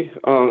 honestly,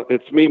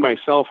 it's me,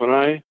 myself, and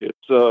I. It's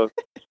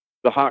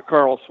the Hot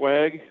Carl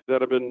swag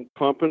that I've been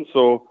pumping.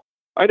 So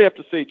I'd have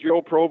to say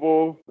Joe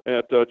Provo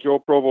at Joe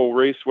Provo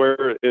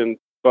Racewear and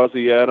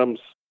Buzzy Adams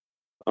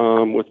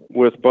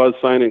with Buzz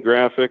Sign and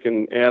Graphic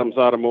and Adams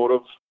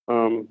Automotive.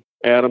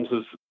 Adams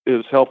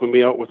is helping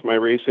me out with my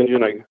race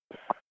engine. I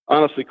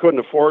honestly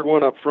couldn't afford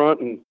one up front,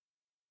 and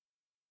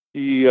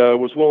he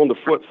was willing to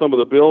foot some of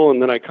the bill,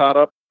 and then I caught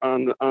up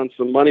on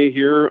some money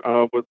here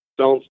with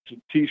selling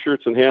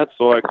T-shirts and hats.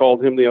 So I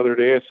called him the other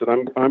day. I said,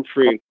 I'm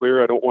free and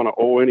clear. I don't want to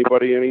owe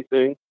anybody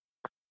anything.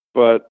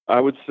 But I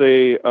would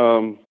say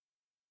the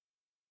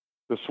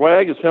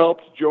swag has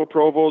helped. Joe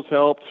Provo's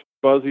helped.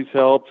 Buzzy's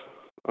helped.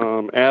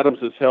 Adams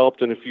has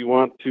helped. And if you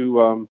want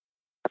to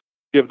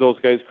give those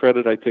guys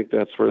credit, I think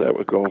that's where that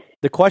would go.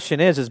 The question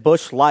is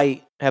Busch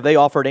Light, have they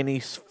offered any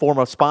form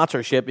of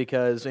sponsorship?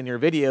 Because in your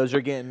videos,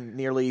 you're getting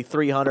nearly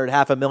 300,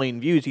 500,000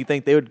 views. You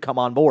think they would come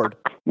on board?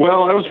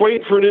 Well, I was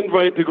waiting for an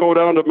invite to go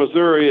down to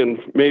Missouri and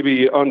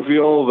maybe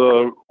unveil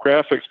the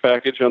graphics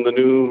package on the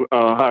new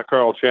Hot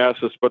Carl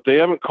chassis, but they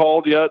haven't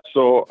called yet,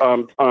 so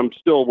I'm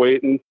still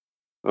waiting.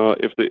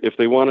 If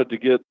they wanted to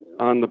get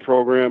on the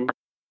program,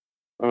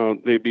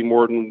 they'd be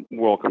more than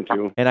welcome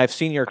to. And I've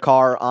seen your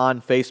car on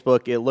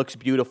Facebook. It looks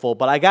beautiful.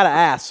 But I got to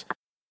ask,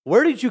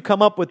 where did you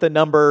come up with the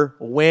number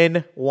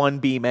Win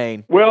 1B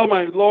Main? Well,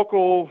 my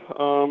local,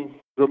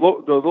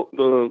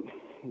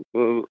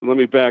 let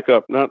me back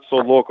up, not so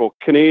local,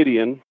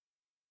 Canadian,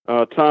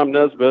 Tom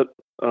Nesbitt,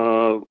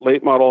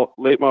 late model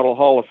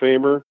Hall of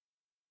Famer,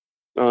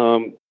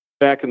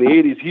 back in the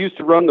 80s. He used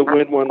to run the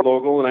Win 1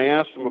 logo, and I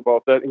asked him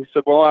about that. And he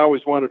said, well, I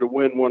always wanted to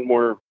win one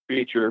more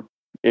feature.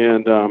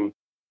 And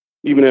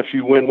even if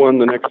you win one,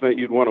 the next night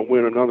you'd want to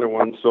win another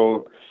one.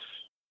 So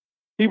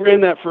he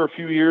ran that for a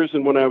few years,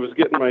 and when I was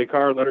getting my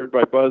car lettered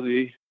by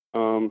Buzzy,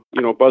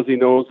 Buzzy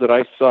knows that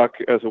I suck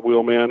as a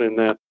wheelman and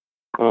that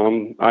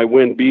I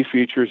win B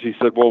features. He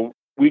said, well,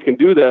 we can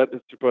do that,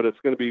 but it's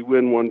going to be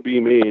Win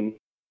 1B Main.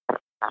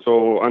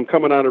 So I'm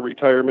coming out of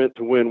retirement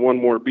to win one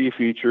more B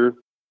feature,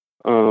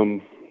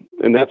 and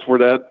that's where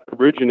that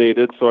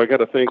originated. So I got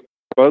to thank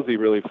Buzzy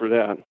really for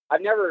that.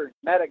 I've never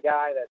met a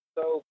guy that's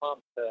so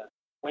pumped to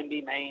win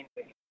B Mains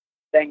and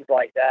things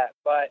like that,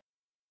 but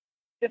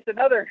just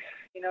another,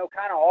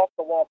 kind of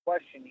off-the-wall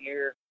question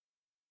here.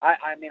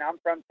 I mean, I'm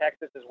from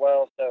Texas as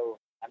well, so,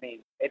 I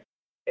mean, it's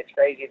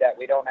crazy that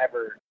we don't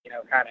ever,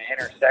 kind of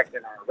intersect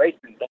in our racing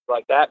and things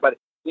like that. But,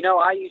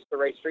 I used to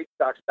race street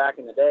stocks back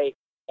in the day,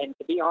 and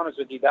to be honest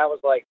with you, that was,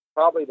 like,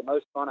 probably the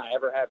most fun I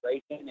ever had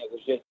racing. It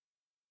was just,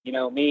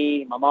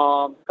 me, my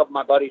mom, a couple of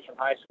my buddies from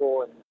high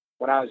school and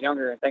when I was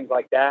younger and things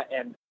like that.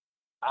 And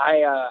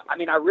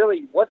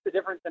what's the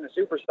difference in a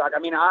super stock? I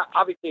mean,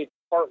 obviously it's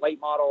part late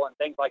model and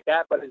things like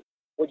that, but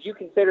would you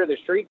consider the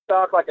street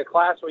stock like a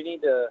class we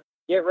need to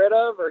get rid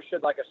of, or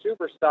should like a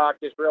super stock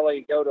just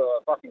really go to a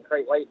fucking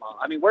crate late model?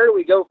 I mean, where do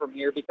we go from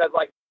here? Because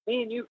like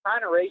me and you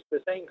kind of race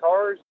the same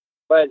cars,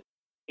 but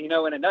in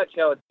a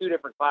nutshell, it's two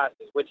different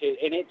classes,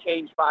 and it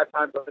changed 5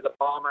 times over the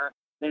Palmer,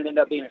 then it ended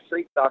up being a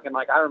street stock. And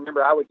like, I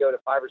remember I would go to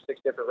 5 or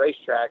 6 different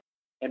racetracks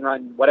and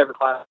run whatever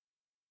class.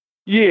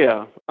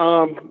 Yeah.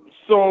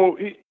 So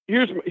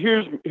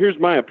here's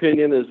my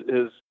opinion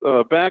is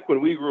back when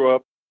we grew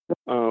up,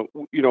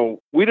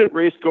 we didn't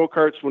race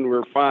go-karts when we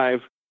were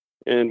 5,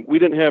 and we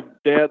didn't have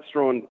dads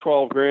throwing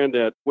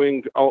 $12,000 at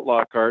winged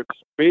outlaw carts.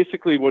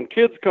 Basically, when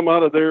kids come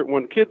out of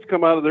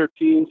their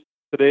teens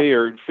today,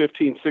 or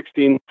 15,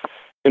 16,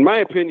 in my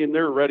opinion,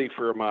 they're ready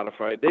for a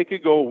modified. They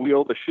could go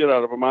wheel the shit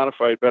out of a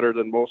modified better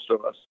than most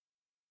of us.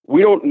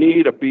 We don't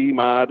need a B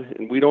mod,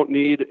 and we don't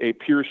need a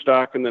pure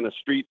stock and then a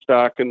street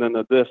stock and then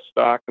a this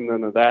stock and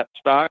then a that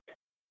stock.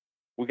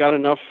 We got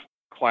enough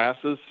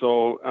classes,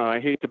 so I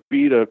hate to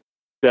beat a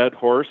dead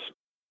horse,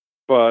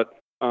 but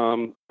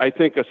I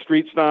think a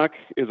street stock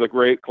is a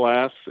great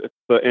class. It's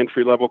the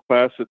entry-level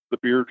class. It's the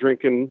beer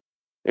drinking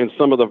and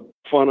some of the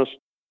funnest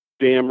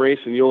damn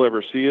racing you'll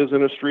ever see is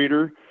in a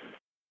streeter.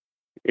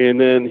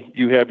 And then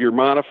you have your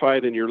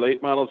modified and your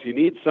late models. You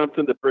need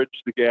something to bridge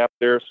the gap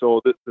there.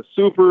 So the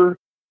super,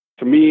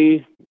 to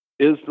me,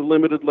 is the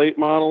limited late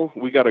model.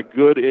 We got a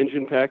good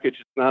engine package.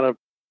 It's not a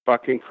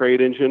fucking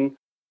crate engine.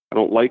 I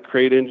don't like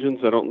crate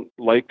engines. I don't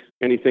like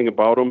anything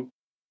about them.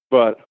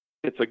 But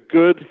it's a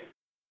good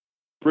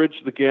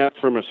bridge the gap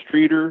from a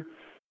streeter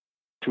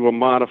to a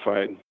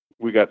modified.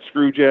 We got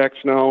screw jacks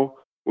now.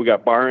 We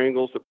got bar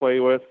angles to play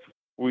with.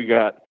 We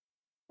got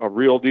a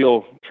real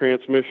deal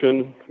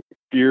transmission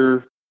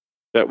gear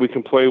that we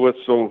can play with.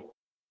 So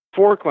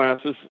 4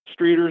 classes,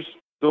 streeters,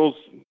 those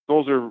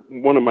are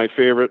one of my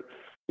favorite.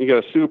 You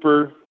got a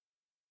super,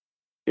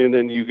 and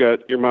then you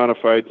got your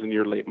modifieds and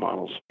your late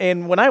models.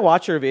 And when I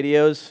watch your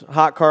videos,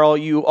 Hot Carl,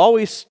 you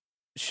always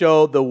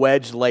show the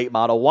wedge late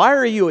model. Why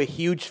are you a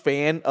huge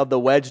fan of the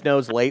wedge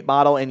nose late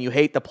model and you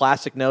hate the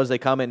plastic nose they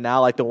come in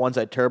now, like the ones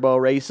at Turbo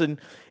Racing?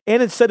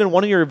 And it said in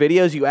one of your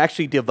videos you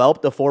actually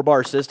developed the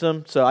 4-bar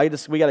system. So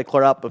we got to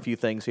clear up a few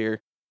things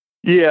here.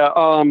 Yeah.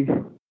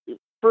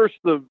 First,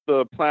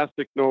 the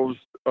plastic nose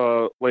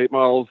late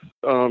models.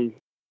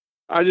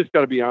 I just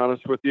got to be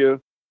honest with you.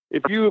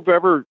 If you've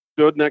ever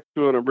stood next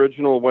to an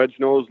original wedge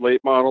nose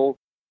late model,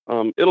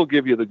 it'll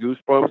give you the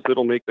goosebumps.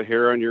 It'll make the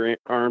hair on your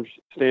arms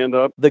stand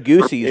up. The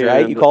Gooseys,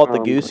 right? You call it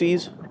the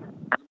Gooseys?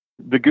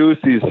 The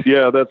Gooseys,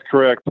 yeah, that's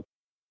correct.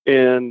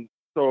 And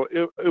so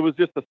it was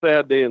just a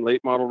sad day in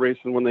late model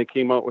racing when they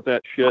came out with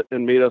that shit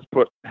and made us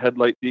put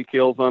headlight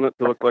decals on it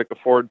to look like a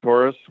Ford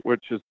Taurus,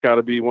 which has got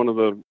to be one of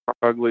the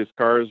ugliest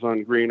cars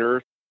on green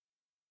earth.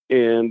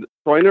 And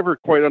so I never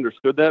quite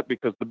understood that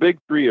because the big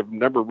three have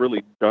never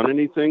really done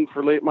anything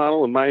for late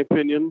model, in my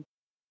opinion.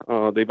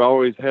 They've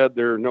always had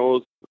their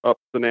nose up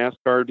the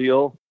NASCAR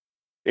deal.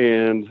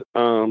 And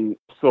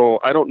so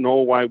I don't know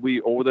why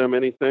we owe them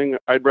anything.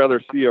 I'd rather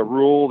see a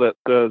rule that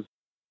says,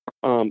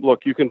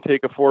 look, you can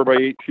take a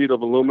 4x8 sheet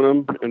of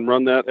aluminum and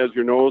run that as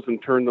your nose and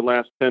turn the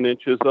last 10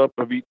 inches up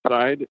of each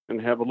side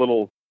and have a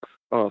little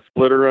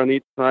splitter on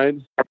each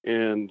side.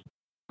 And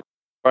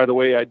by the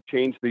way, I'd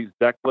change these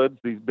deck lids,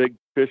 these big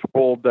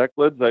fishbowl deck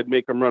lids. I'd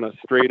make them run a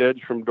straight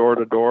edge from door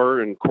to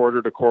door and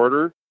quarter to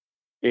quarter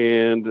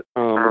and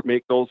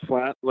make those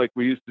flat like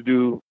we used to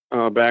do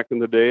back in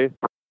the day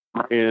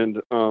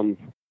and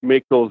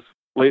make those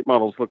late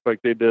models look like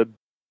they did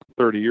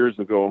 30 years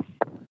ago.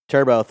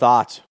 Turbo,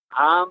 thoughts?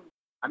 I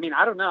mean,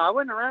 I don't know. I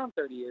wasn't around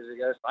 30 years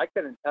ago, so I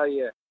couldn't tell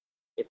you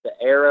if the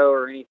aero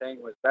or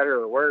anything was better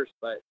or worse,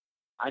 but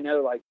I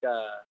know, like,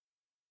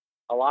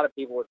 a lot of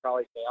people would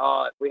probably say,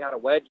 oh, if we had a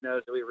wedge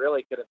nose, we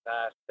really could have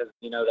passed because,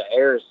 you know, the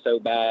air is so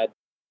bad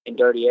in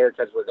dirty air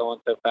because we're going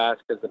so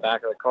fast because the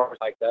back of the car is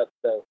like that.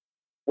 So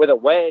with a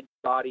wedge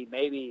body,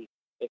 maybe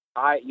it's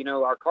high. You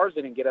know, our cars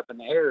didn't get up in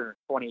the air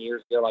 20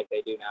 years ago like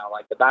they do now.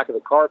 Like the back of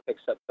the car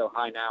picks up so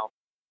high now.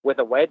 With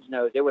a wedge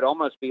nose, it would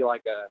almost be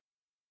like a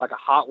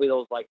Hot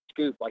Wheels like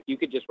scoop. Like you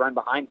could just run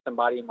behind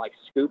somebody and like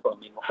scoop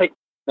them. And like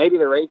maybe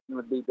the racing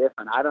would be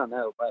different. I don't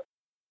know, but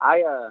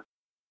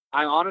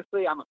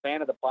I'm a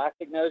fan of the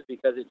plastic nose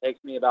because it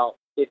takes me about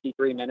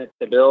 53 minutes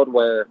to build,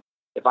 where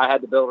if I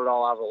had to build it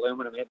all out of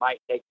aluminum, it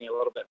might take me a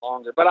little bit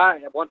longer. But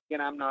once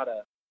again, I'm not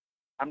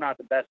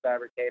the best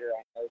fabricator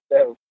I know.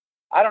 So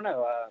I don't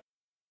know.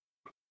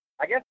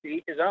 I guess to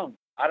each his own.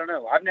 I don't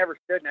know. I've never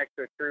stood next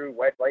to a true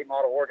wedge late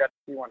model or got to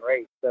see one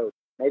race. So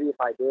maybe if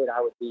I did,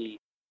 I would be,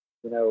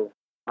 you know,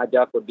 my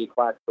duck would be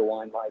class for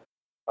one like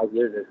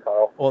yours is,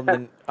 Carl. Well,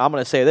 then I'm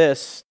going to say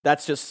this.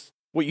 That's just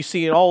what you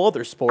see in all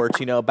other sports,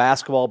 you know,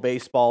 basketball,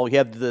 baseball. You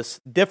have this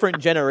different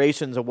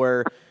generations of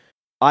where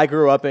I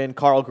grew up in,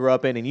 Carl grew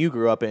up in, and you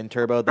grew up in,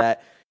 Turbo,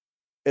 that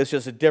it's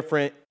just a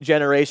different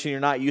generation. You're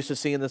not used to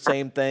seeing the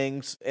same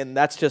things, and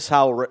that's just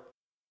how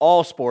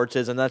all sports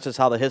is, and that's just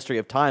how the history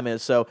of time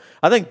is. So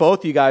I think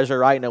both you guys are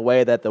right in a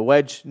way that the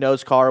wedge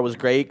nose car was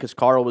great because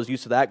Carl was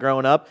used to that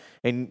growing up,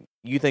 and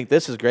you think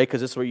this is great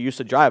because this is what you're used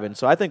to driving.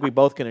 So I think we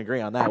both can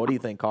agree on that. What do you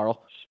think,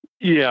 Carl?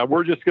 Yeah,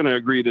 we're just going to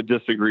agree to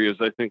disagree, is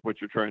I think what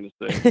you're trying to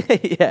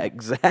say. Yeah,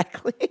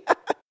 exactly.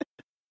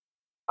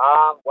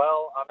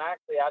 Well,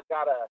 I've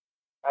got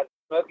as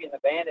Smokey and the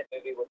Bandit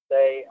movie would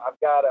say, I've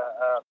got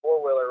a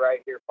four-wheeler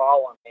right here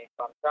following me,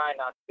 so I'm trying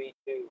not to be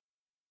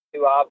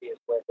too obvious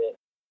with it.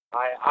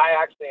 I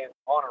actually am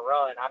on a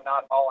run. I'm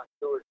not hauling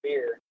Coors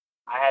beer.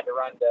 I had to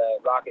run to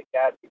Rocket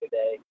Chassis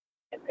today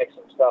and pick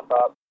some stuff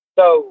up.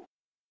 So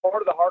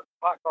part of the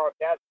Hot Car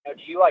Chassis, you know,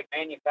 do you like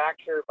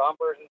manufacture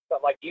bumpers and stuff?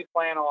 Like, do you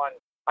plan on?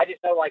 I just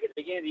know, like, at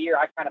the beginning of the year,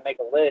 I kind of make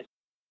a list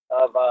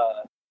of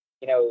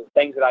you know,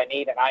 things that I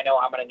need, and I know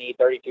I'm going to need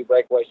 32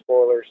 breakaway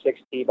spoilers, 6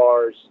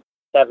 T-bars,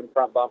 7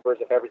 front bumpers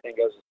if everything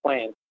goes as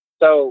planned.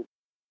 So,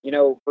 you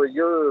know, for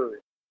your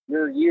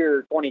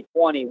year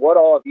 2020, what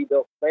all have you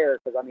built there?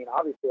 Because, I mean,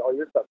 obviously all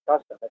your stuff's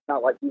custom. It's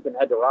not like you can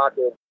head to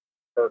Rocket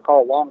or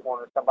call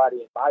Longhorn or somebody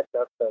and buy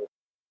stuff. So,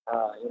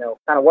 you know,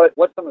 kind of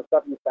what's some of the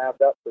stuff you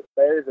fabbed up for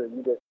spares, or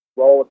you just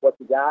roll with what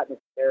you got and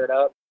tear it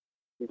up?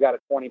 You've got a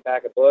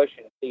 20-pack of Busch,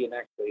 and see you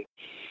next week.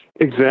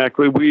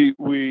 Exactly. We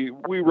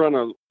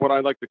run what I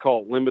like to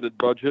call limited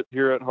budget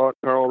here at Hot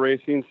Carl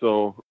Racing.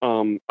 So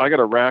I got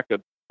a rack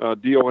of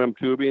DOM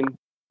tubing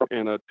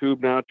and a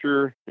tube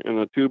notcher and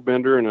a tube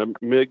bender and a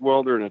MIG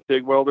welder and a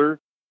TIG welder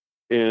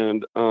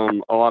and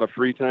a lot of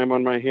free time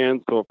on my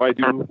hands. So if I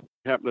do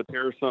happen to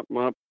tear something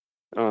up,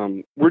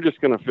 we're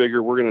just going to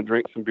figure we're going to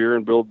drink some beer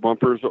and build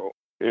bumpers,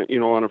 you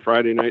know, on a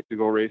Friday night to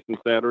go racing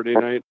Saturday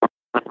night.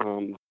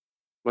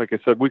 Like I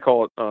said, we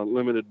call it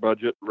limited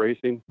budget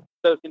racing.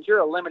 So since you're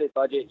a limited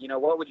budget, you know,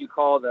 what would you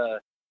call the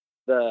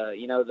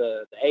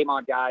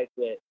A-Mod guys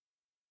that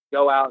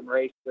go out and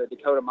race the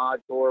Dakota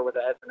Mod Tour with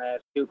the S&S,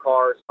 2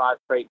 cars, 5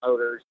 straight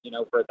motors, you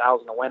know, for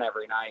 $1,000 to win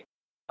every night?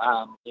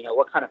 You know,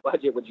 what kind of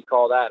budget would you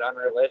call that?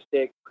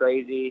 Unrealistic,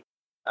 crazy?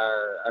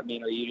 Or, I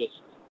mean, are you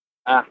just,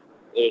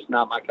 it's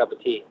not my cup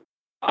of tea?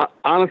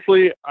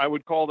 Honestly, I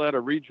would call that a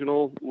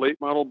regional late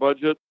model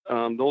budget.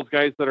 Those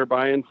guys that are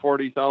buying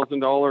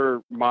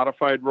 $40,000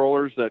 modified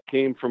rollers that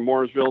came from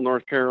Mooresville,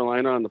 North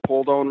Carolina on the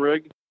pull down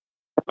rig,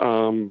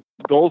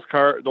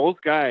 those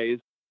guys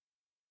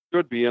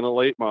should be in a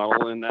late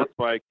model, and that's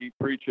why I keep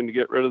preaching to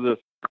get rid of this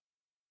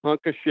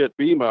hunk of shit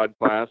B mod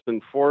class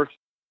and force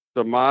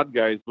the mod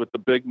guys with the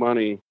big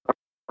money,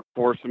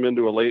 force them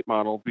into a late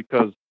model,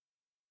 because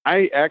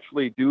I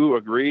actually do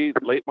agree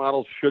late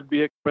models should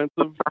be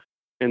expensive.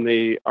 And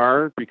they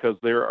are, because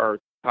they're our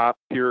top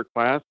tier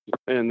class,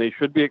 and they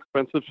should be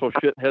expensive. So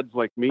shitheads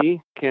like me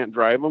can't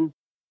drive them.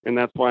 And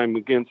that's why I'm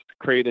against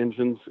crate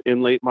engines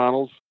in late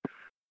models.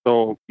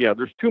 So, yeah,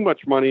 there's too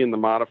much money in the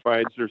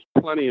modifieds. There's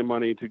plenty of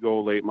money to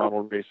go late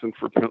model racing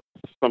for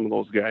some of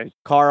those guys.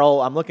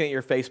 Carl, I'm looking at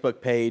your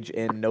Facebook page.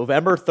 In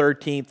November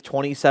 13th,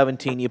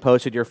 2017, you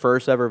posted your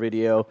first ever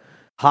video.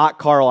 Hot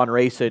Carl on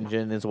Race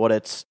Engine is what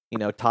it's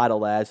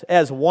titled as. It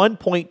has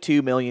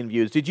 1.2 million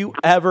views. Did you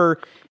ever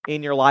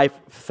in your life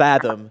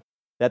fathom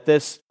that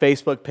this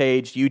Facebook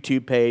page,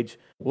 YouTube page,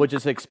 would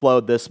just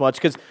explode this much?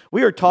 Because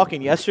we were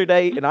talking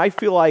yesterday, and I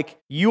feel like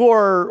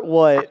you're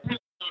what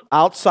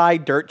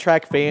outside dirt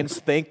track fans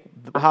think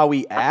how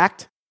we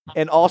act,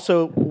 and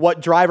also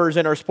what drivers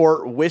in our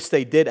sport wish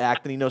they did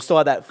act, and still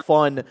have that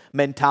fun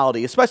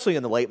mentality, especially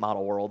in the late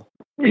model world.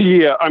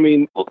 Yeah, I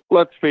mean,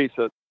 let's face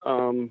it.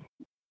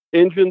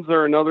 Engines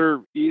are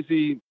another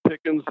easy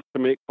pickings to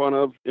make fun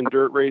of in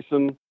dirt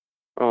racing.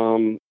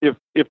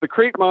 If the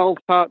crate models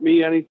taught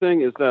me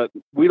anything, is that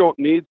we don't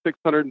need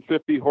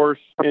 650 horse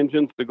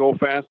engines to go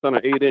fast on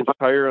an 8-inch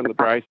tire on the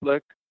dry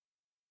slick.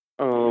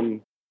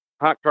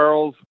 Hot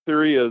Carl's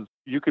theory is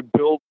you could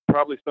build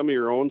probably some of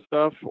your own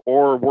stuff,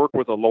 or work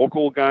with a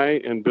local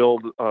guy and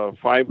build a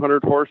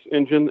 500 horse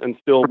engine and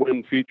still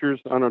win features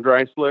on a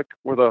dry slick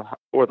with a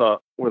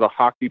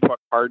hockey puck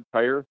hard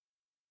tire.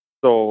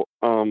 So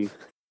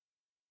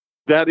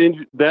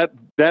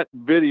that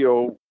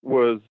video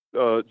was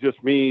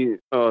just me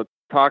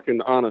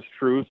talking honest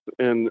truth,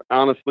 and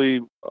honestly,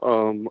 a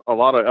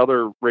lot of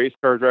other race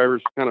car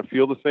drivers kind of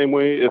feel the same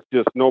way. It's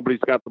just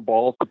nobody's got the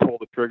balls to pull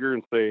the trigger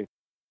and say,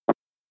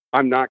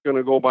 I'm not going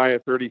to go buy a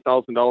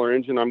 $30,000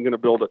 engine. I'm going to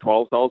build a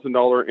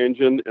 $12,000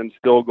 engine and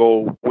still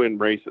go win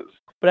races.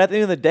 But at the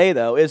end of the day,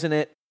 though, isn't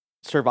it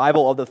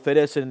survival of the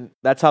fittest? And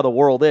that's how the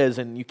world is.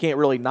 And you can't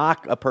really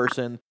knock a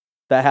person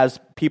that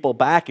has people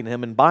backing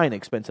him and buying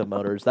expensive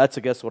motors. That's,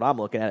 I guess, what I'm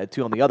looking at it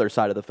too on the other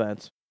side of the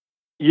fence.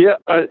 Yeah,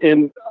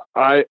 and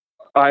I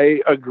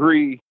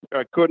agree.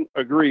 I couldn't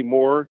agree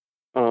more.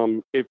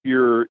 If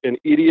you're an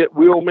idiot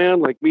wheelman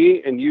like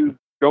me and you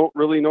don't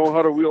really know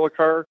how to wheel a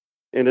car,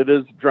 and it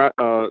is,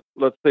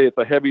 let's say it's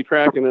a heavy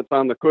track and it's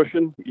on the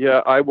cushion,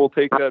 yeah, I will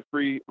take that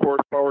free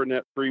horsepower and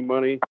that free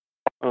money.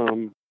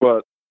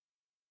 But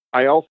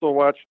I also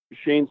watched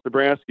Shane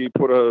Zabrowski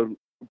put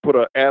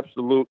a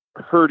absolute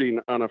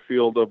hurting on a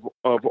field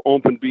of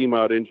open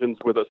B-mod engines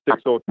with a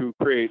 602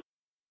 crate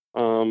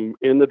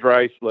in the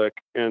dry slick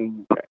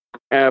and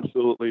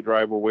absolutely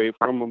drive away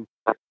from them.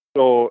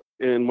 So,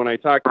 and when I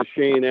talked to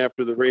Shane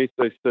after the race,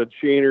 I said,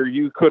 Shaner,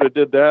 you could have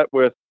did that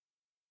with,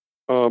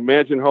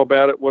 imagine how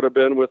bad it would have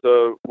been with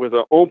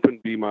a open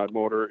B-mod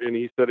motor. And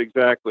he said,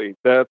 exactly.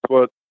 That's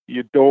what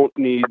you don't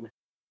need,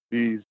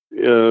 these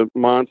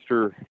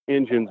monster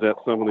engines at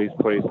some of these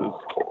places.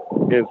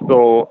 And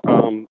so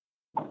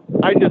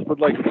I just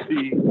would like to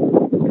see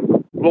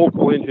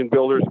local engine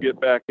builders get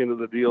back into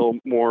the deal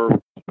more,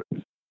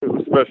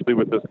 especially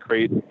with this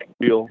crate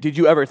deal. Did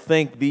you ever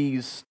think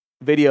these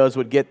videos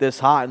would get this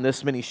hot and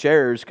this many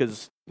shares?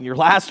 Because your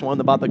last one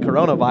about the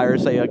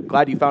coronavirus, say,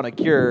 glad you found a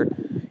cure.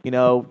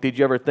 Did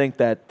you ever think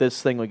that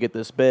this thing would get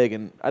this big?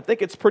 And I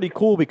think it's pretty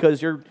cool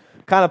because you're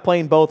kind of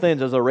playing both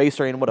ends as a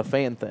racer and what a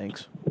fan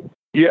thinks.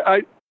 Yeah,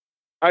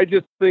 I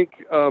just think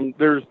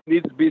there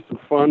needs to be some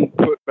fun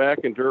put back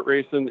in dirt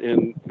racing,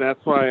 and that's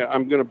why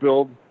I'm going to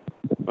build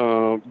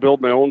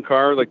my own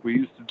car like we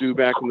used to do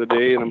back in the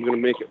day, and I'm going to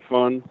make it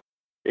fun.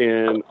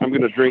 And I'm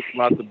going to drink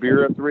lots of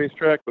beer at the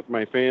racetrack with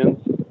my fans.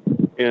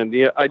 And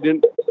yeah, I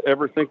didn't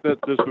ever think that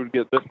this would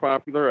get this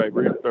popular. I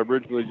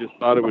originally just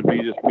thought it would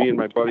be just me and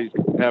my buddies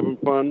having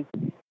fun.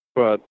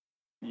 But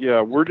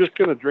yeah, we're just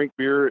going to drink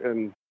beer,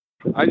 and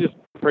I just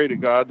pray to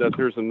God that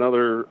there's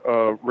another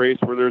race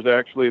where there's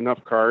actually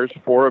enough cars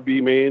for a B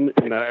main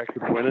and that I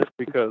could win it,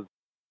 because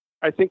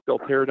I think they'll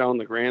tear down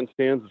the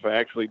grandstands if I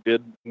actually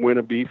did win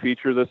a B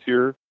feature this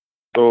year.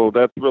 So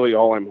that's really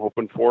all I'm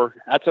hoping for.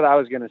 That's what I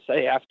was going to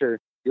say. After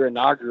your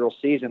inaugural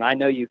season, I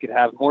know you could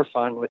have more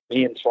fun with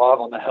me and Slav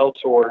on the Hell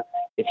Tour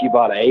if you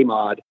bought an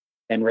A-mod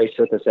and raced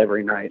with us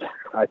every night.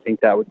 I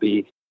think that would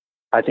be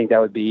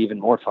even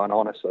more fun,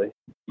 honestly.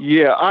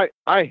 Yeah,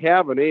 I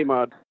have an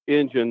A-mod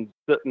engine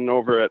sitting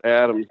over at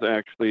Adams.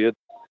 Actually,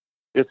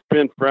 it's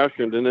been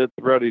freshened and it's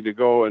ready to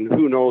go. And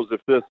who knows if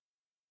this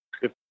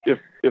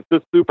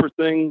super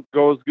thing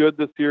goes good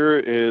this year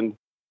and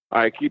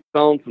I keep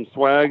selling some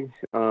swag,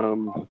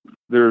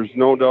 there's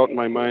no doubt in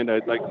my mind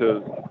I'd like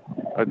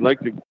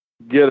to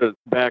get it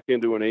back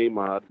into an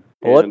A-mod.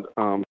 And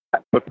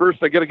but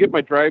first I got to get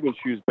my driving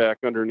shoes back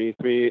underneath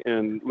me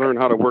and learn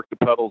how to work the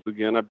pedals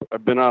again.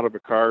 I've been out of a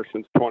car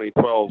since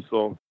 2012,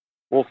 so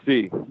we'll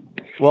see.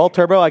 Well,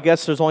 Turbo, I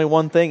guess there's only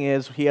one thing: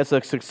 is he has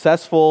a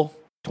successful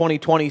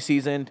 2020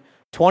 season.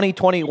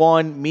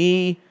 2021,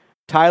 me,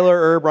 Tyler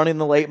Erb running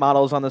the late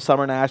models on the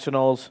Summer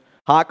Nationals.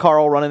 Hot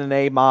Carl running an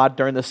A-mod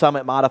during the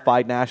Summit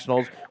Modified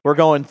Nationals. We're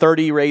going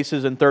 30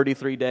 races in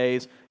 33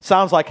 days.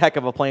 Sounds like heck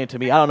of a plan to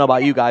me. I don't know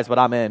about you guys, but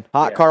I'm in.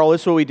 Hot Carl,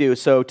 this is what we do.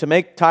 So to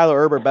make Tyler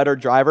Erb a better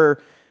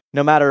driver,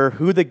 no matter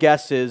who the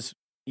guest is,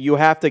 you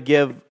have to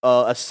give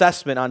an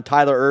assessment on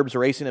Tyler Erb's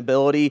racing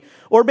ability,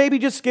 or maybe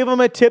just give him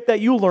a tip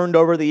that you learned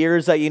over the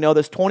years that,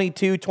 this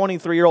 22,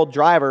 23-year-old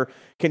driver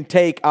can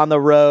take on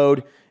the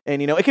road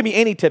And, it can be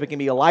any tip. It can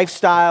be a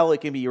lifestyle.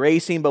 It can be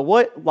racing. But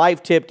what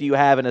life tip do you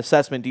have, an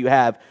assessment do you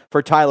have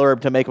for Tyler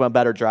Erb to make him a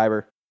better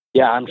driver?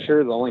 Yeah, I'm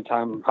sure the only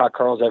time Hot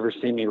Carl's ever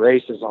seen me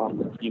race is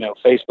on,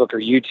 Facebook or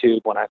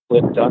YouTube when I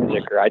flip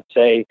Dunziker. I'd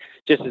say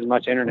just as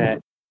much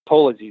internet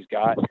pull as he's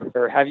got.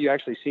 Or have you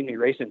actually seen me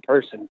race in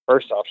person?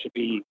 First off, should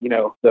be,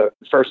 the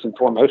first and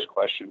foremost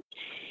question.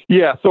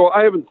 Yeah, so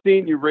I haven't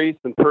seen you race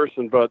in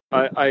person, but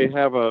I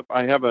have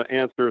an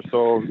answer.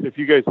 So if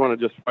you guys want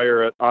to just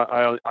fire it,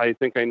 I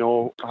think I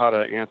know how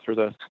to answer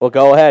this. Well,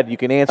 go ahead. You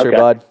can answer, Okay.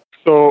 bud.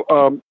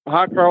 So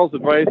Hot Carl's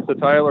advice to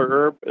Tyler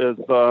Erb is,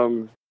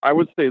 I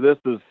would say this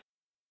is,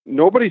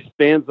 nobody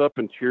stands up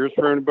and cheers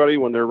for anybody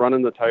when they're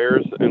running the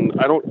tires, and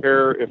I don't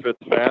care if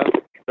it's fast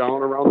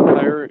down around the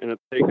tire and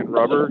it's taking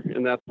rubber,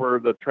 and that's where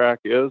the track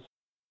is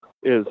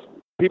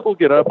people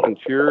get up and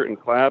cheer and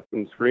clap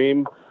and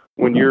scream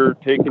when you're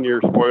taking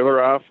your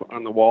spoiler off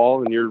on the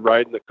wall and you're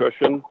riding the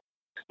cushion.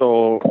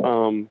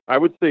 So I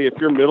would say if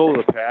you're middle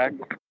of the pack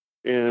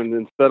and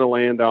instead of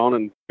laying down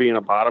and being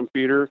a bottom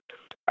feeder,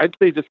 I'd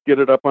say just get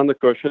it up on the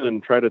cushion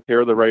and try to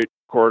tear the right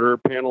quarter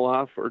panel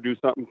off or do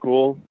something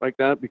cool like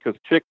that, because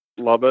chicks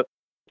love it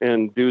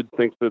and dudes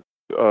think it's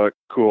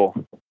cool.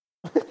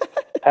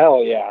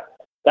 Hell yeah.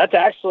 That's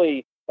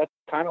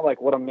kind of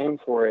like what I'm known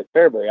for at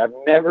Fairbury. I've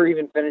never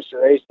even finished a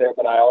race there,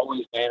 but I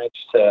always manage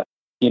to,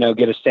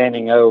 get a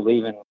standing O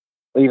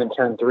leaving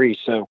turn 3.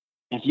 So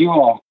if you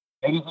all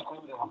maybe if you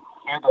come to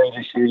Fairbury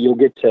this year, you'll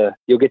get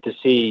to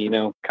see,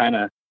 kind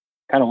of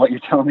what you're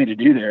telling me to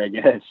do there, I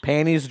guess.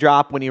 Panties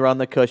drop when you run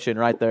the cushion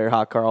right there,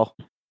 Hot Carl.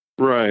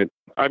 Right.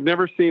 I've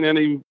never seen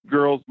any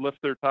girls lift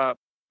their top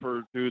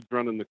for dudes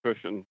running the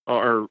cushion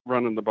or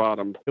running the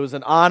bottom. It was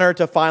an honor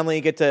to finally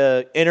get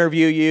to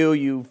interview you.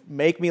 You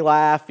make me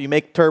laugh. You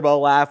make Turbo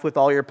laugh with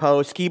all your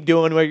posts. Keep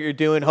doing what you're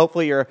doing.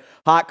 Hopefully your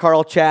Hot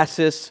Carl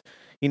chassis,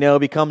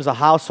 becomes a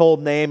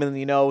household name. And,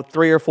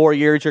 3 or 4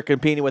 years you're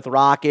competing with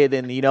Rocket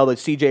and, the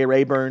CJ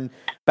Rayburn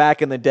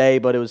back in the day.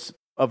 But it was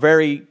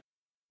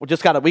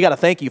we got to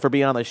thank you for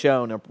being on the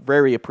show, and I'm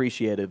very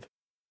appreciative.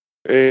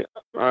 Hey,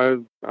 I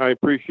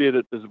appreciate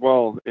it as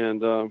well.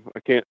 And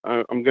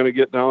I'm going to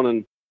get down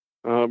and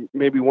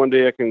maybe one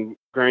day I can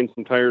grind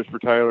some tires for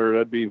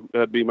Tyler.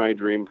 That'd be my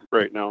dream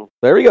right now.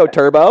 There we go,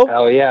 Turbo.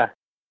 Oh yeah.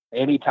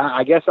 Anytime.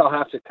 I guess I'll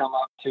have to come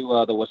up to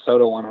the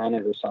Wayzata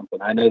 100 or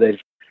something. I know they've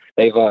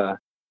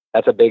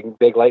that's a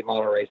big late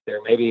model race there.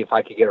 Maybe if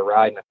I could get a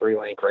ride in a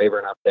 3-link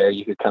Rayburn up there,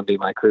 you could come be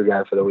my crew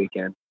guy for the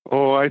weekend.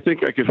 Oh, I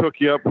think I could hook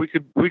you up. We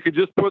could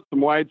just put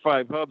some wide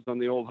 5 hubs on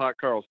the old Hot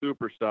Carl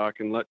Super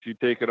Stock and let you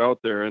take it out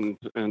there and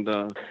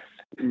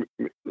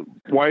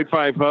wide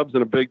 5 hubs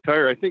and a big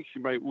tire. I think she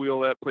might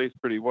wheel that place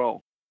pretty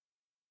well.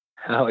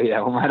 Oh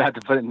yeah, we might have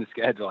to put it in the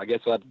schedule. I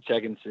guess we'll have to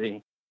check and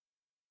see.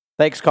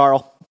 Thanks,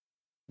 Carl.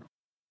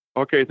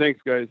 Okay, thanks,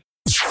 guys.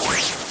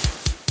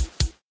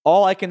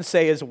 All I can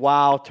say is,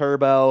 wow,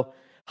 Turbo.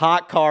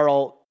 Hot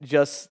Carl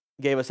just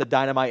gave us a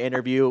dynamite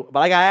interview. But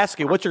I got to ask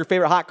you, what's your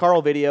favorite Hot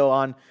Carl video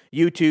on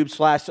YouTube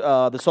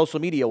 / the social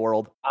media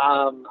world?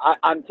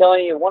 I'm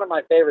telling you, one of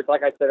my favorites,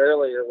 like I said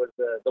earlier, was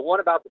the one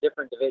about the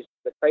different divisions,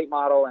 the crate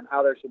model, and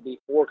how there should be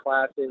 4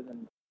 classes.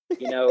 And,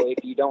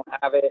 if you don't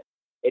have it,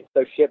 it's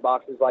those shit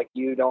boxes like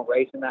you don't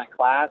race in that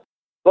class.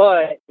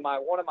 But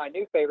one of my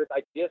new favorites,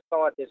 I just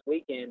saw it this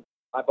weekend.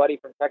 My buddy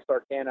from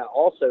Texarkana,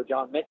 also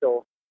John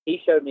Mitchell, he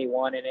showed me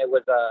one, and it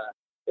was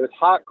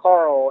Hot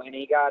Carl, and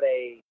he got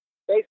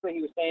basically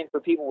he was saying for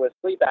people with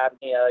sleep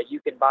apnea,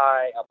 you can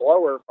buy a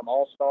blower from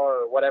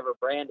All-Star or whatever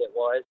brand it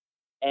was,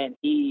 and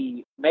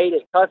he made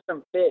it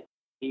custom fit.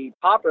 He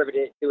pop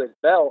riveted it to his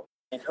belt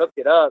and hooked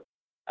it up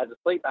as a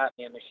sleep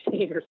apnea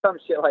machine or some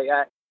shit like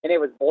that, and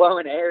it was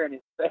blowing air in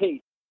his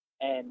face.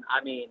 And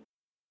I mean,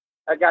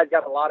 that guy's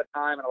got a lot of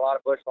time and a lot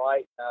of Busch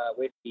Light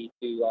whiskey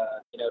to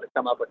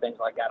come up with things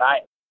like that.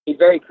 He's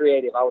very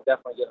creative. I would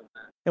definitely give him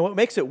that. And what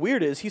makes it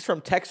weird is he's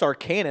from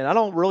Texarkana, and I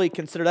don't really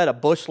consider that a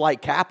Busch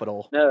Light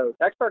capital. No,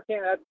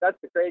 Texarkana. That's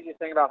the craziest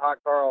thing about Hot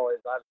Carl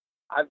is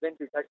I've been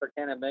through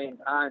Texarkana a million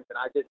times, and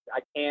I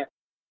can't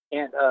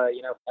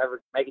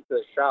ever make it to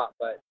his shop.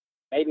 But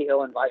maybe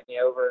he'll invite me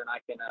over, and I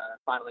can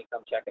finally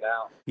come check it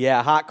out.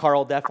 Yeah, Hot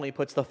Carl definitely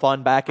puts the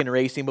fun back in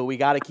racing, but we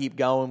got to keep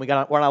going. We're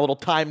on a little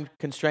time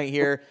constraint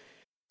here.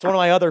 It's one of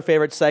my other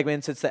favorite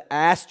segments. It's the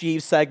Ask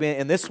Jeeves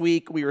segment, and this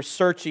week we were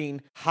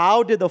searching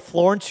how did the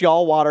Florence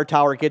Yaw Water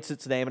Tower gets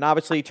its name. And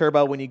obviously,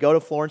 Turbo, when you go to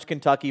Florence,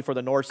 Kentucky for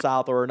the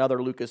North-South or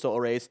another Lucas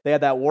Oil race, they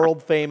had that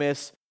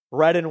world-famous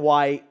red and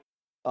white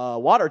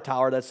water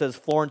tower that says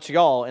Florence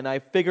Yaw. And I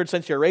figured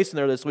since you're racing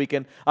there this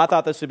weekend, I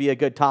thought this would be a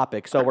good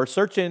topic. So we're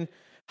searching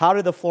how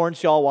did the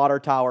Florence Yaw Water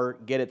Tower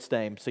get its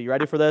name. So you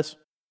ready for this?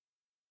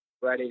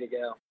 Ready to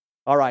go.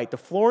 All right, the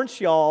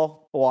Florence Yaw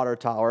Water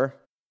Tower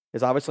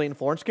is obviously in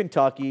Florence,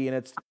 Kentucky, and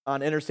it's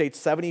on Interstate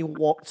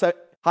 71,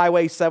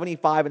 Highway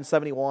 75 and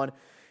 71.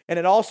 And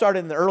it all started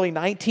in the early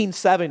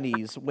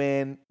 1970s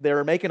when they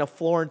were making a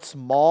Florence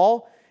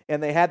Mall,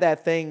 and they had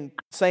that thing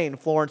saying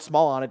Florence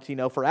Mall on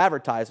it, for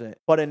advertisement.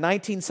 But in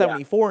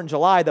 1974, in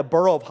July, the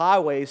Borough of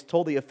Highways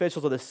told the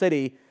officials of the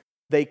city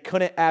they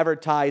couldn't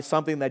advertise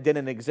something that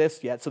didn't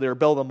exist yet, so they were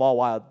building them all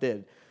while it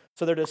did.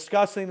 So they're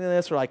discussing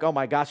this. We're like, oh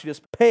my gosh, you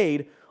just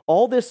paid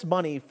all this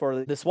money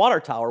for this water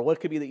tower. What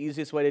could be the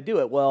easiest way to do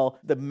it? Well,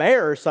 the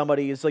mayor or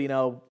somebody is,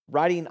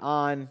 writing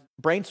on,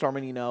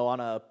 brainstorming, on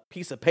a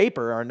piece of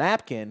paper or a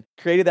napkin,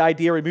 created the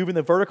idea, removing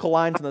the vertical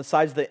lines on the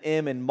sides of the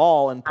M in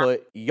mall and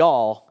put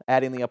y'all,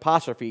 adding the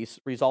apostrophes,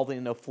 resulting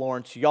in a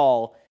Florence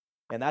Y'all.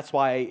 And that's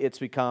why it's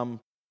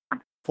become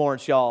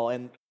Florence Y'all.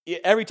 And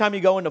every time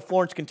you go into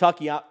Florence,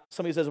 Kentucky,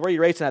 somebody says, where are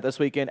you racing at this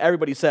weekend?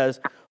 Everybody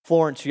says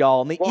Florence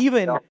Y'all. And they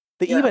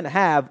even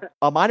have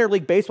a minor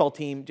league baseball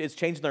team is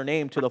changing their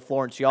name to the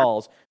Florence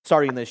Y'alls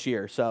starting this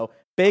year. So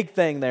big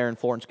thing there in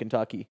Florence,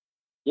 Kentucky.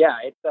 Yeah,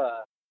 it's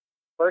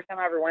first time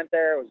I ever went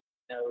there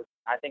was,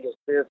 I think it was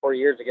 3 or 4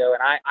 years ago,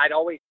 and I'd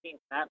always seen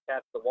Snapchats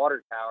of the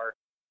water tower.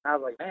 And I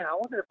was like, man, I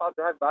wonder if I'll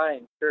drive by,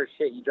 and sure as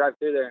shit, you drive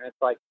through there, and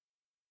it's like,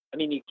 I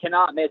mean, you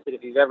cannot miss it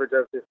if you've ever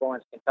drove through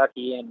Florence,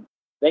 Kentucky, and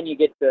then you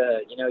get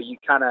to,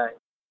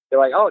 you're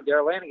like, oh,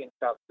 Darrell Lanigan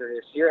stops through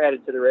here. So you're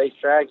headed to the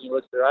racetrack, and you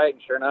look to the right,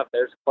 and sure enough,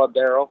 there's Club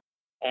Darrell.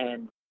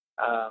 And,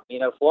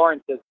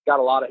 Florence has got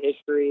a lot of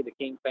history, the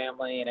King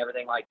family and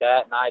everything like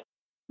that. And I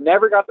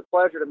never got the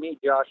pleasure to meet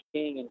Josh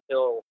King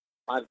until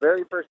my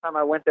very first time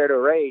I went there to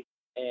race.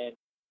 And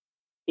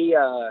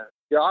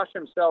Josh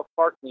himself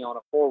parked me on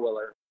a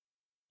four-wheeler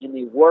in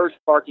the worst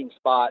parking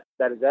spot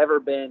that has ever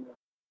been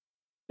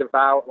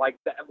devout. Like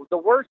the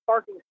worst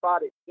parking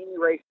spot at any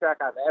racetrack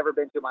I've ever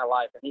been to in my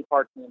life. And he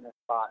parked me in this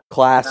spot.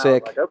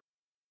 Classic. Like, okay.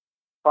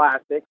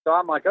 Classic. So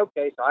I'm like,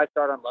 okay, so I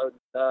start unloading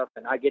stuff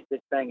and I get this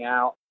thing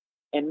out.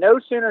 And no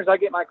sooner as I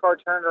get my car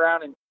turned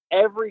around and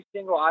every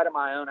single item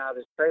I own out of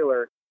this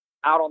trailer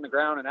out on the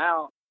ground and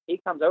out,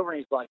 he comes over and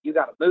he's like, you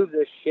got to move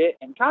this shit,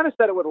 and kind of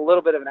said it with a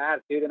little bit of an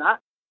attitude. And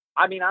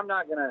I mean, I'm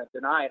not going to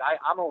deny it.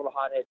 I'm a little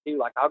hothead too.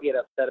 Like I'll get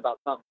upset about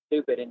something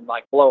stupid and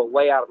like blow it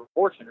way out of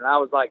proportion. And I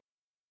was like,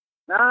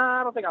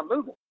 nah, I don't think I'm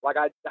moving. Like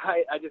I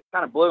just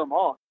kind of blew him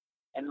off.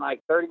 And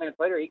like 30 minutes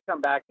later, he come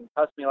back and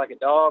cussed me like a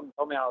dog and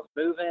told me I was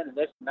moving and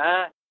this and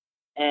that.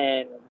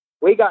 And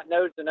we got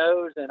nose to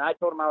nose, and I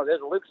told him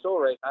there's a Luke Stoll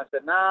race. I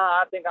said, nah,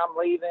 I think I'm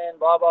leaving,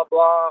 blah, blah,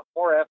 blah,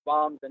 more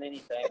F-bombs than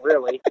anything,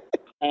 really.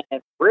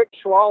 And Rick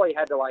Schwally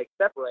had to, like,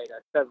 separate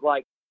us because,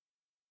 like,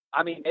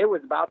 I mean, it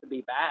was about to be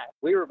bad.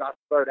 We were about to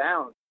slow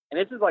down. And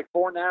this is like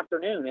 4 in the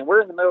afternoon, and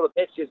we're in the middle of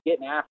the pitch just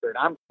getting after it.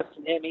 I'm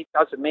touching him, he's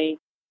touching me.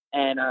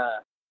 And,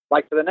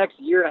 like, for the next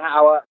year and a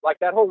half, like,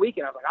 that whole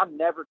weekend, I was like, I'm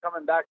never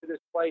coming back to this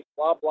place,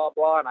 blah, blah,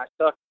 blah. And I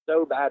sucked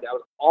so bad. I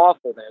was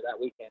awful there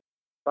that weekend.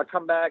 So I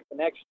come back the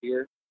next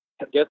year,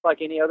 just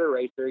like any other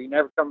racer. You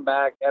never come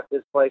back at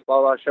this place,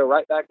 blah, blah, show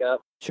right back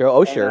up.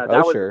 Sure,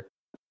 sure.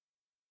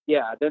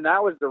 Yeah, then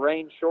that was the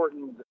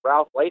rain-shortened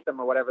Ralph Latham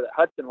or whatever, that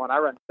Hudson one. I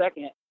run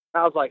second. And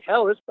I was like,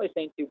 hell, this place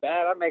ain't too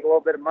bad. I make a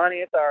little bit of money.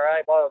 It's all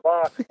right, blah,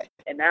 blah, blah.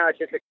 And now it's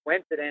just a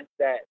coincidence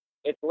that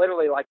it's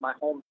literally like my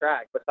home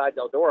track besides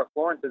Eldora.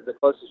 Florence is the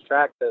closest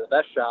track to the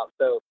best shop.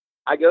 So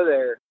I go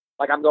there,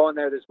 like I'm going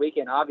there this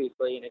weekend,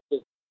 obviously, and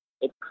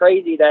it's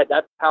crazy that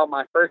that's how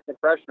my first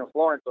impression of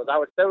Florence was. I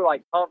was so,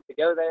 like, pumped to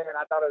go there, and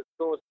I thought it was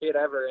the coolest shit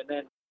ever. And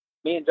then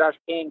me and Josh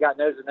King got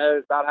nose to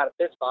nose, about had a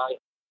fist fight,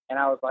 and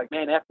I was like,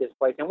 man, F this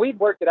place. And we've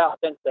worked it out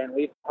since then.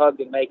 We've hugged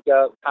and make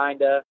up,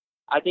 kind of.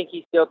 I think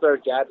he still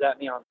throws jabs at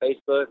me on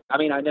Facebook. I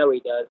mean, I know he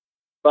does.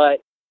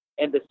 But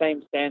in the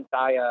same sense,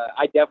 I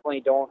definitely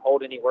don't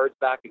hold any words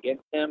back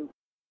against him.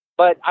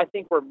 But I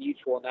think we're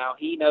mutual now.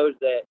 He knows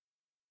that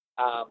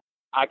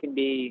I can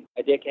be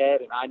a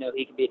dickhead, and I know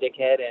he can be a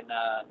dickhead, and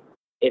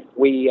if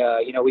we,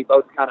 we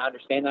both kind of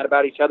understand that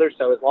about each other.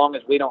 So as long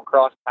as we don't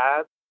cross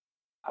paths,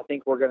 I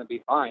think we're going to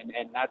be fine.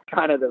 And that's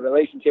kind of the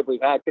relationship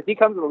we've had. Because he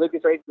comes to the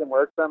Lucas races and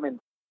works them, and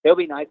he'll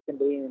be nice can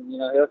be, and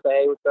he'll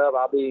say, hey, what's up?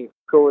 I'll be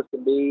cool as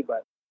can be.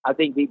 But I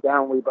think deep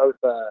down we both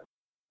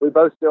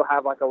still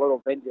have like a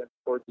little vengeance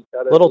towards each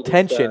other. Little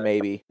tension,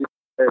 maybe.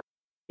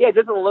 Yeah,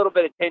 just a little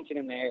bit of tension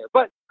in the air.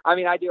 But I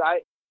mean,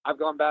 I've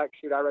gone back.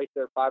 Shoot, I raced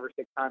there 5 or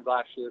 6 times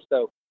last year,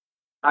 so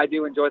I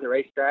do enjoy the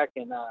racetrack,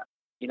 and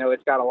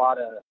it's got a lot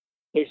of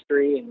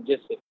history. And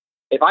just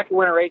if I can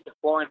win a race at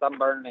Florence, I'm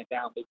burning it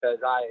down, because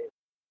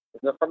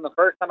from the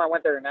first time I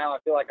went there to now, I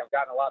feel like I've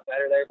gotten a lot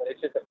better there. But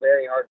it's just a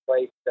very hard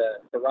place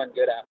to run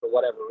good at for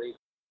whatever reason.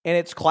 And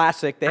it's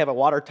classic. They have a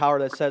water tower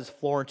that says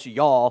Florence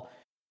Y'all,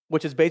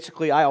 which is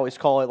basically, I always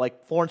call it,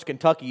 like, Florence,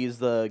 Kentucky is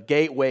the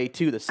gateway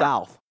to the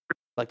South,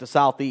 like the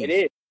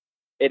Southeast.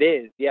 It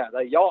is. Yeah.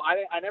 Like, y'all,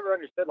 I never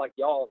understood, like,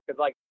 y'all, because,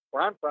 like,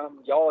 where I'm from,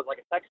 y'all is like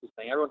a Texas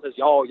thing. Everyone says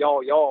y'all,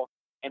 y'all, y'all.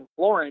 And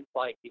Florence,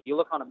 like, if you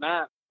look on a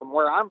map from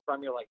where I'm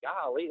from, you're like,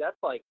 golly, that's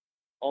like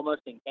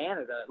almost in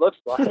Canada, it looks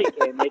like.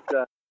 And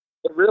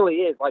it really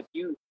is. Like,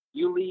 you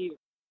leave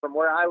from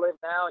where I live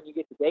now, and you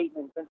get to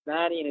Dayton and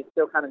Cincinnati, and it's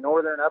still kind of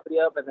northern uppity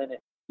up, and then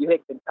you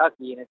hit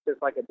Kentucky, and it's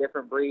just like a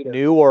different breed of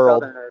new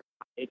world. Southerner.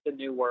 It's a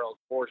new world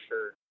for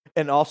sure.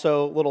 And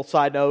also, little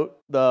side note,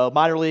 the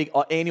minor league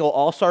annual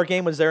All-Star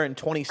game was there in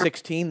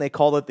 2016. They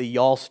called it the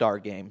Y'all-Star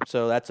game.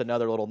 So that's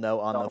another little note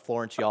on the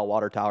Florence Y'all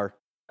water tower.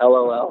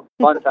 LOL.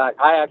 Fun fact.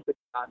 I actually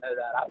did not know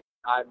that.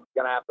 I'm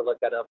going to have to look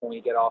that up when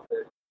we get off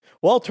this.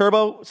 Well,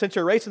 Turbo, since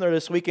you're racing there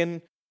this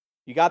weekend,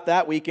 you got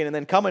that weekend, and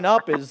then coming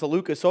up is the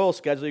Lucas Oil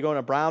schedule. You're going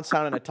to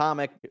Brownstown and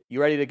Atomic. You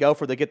ready to go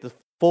get the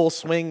full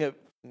swing of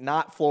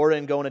not Florida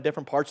and going to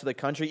different parts of the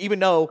country, even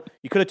though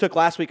you could have took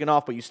last weekend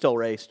off, but you still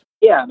raced?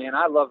 Yeah, man,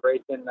 I love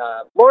racing.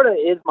 Florida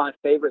is my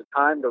favorite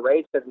time to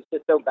race because it's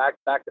just so back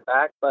to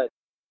back. But,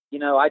 you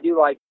know, I do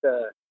like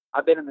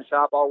I've been in the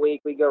shop all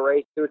week. We go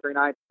race 2 or 3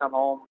 nights, come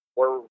home.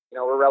 We're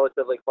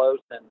relatively close,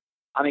 and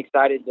I'm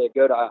excited to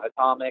go to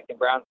Atomic and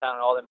Brownstown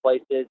and all them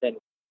places and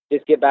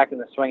just get back in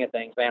the swing of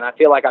things, man. I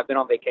feel like I've been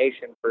on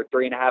vacation for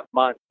 3.5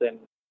 months, and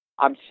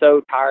I'm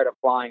so tired of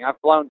flying. I've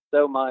flown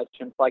so much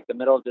since like the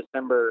middle of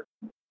December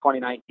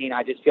 2019.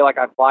 I just feel like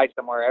I fly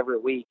somewhere every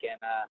week, and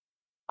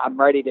I'm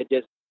ready to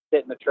just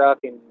sit in the truck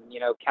and, you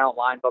know, count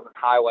lines on the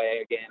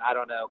highway again. I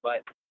don't know,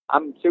 but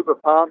I'm super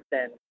pumped,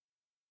 and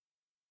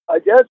I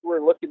guess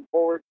we're looking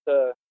forward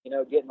to, you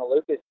know, getting the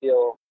Lucas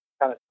deal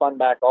kind of spun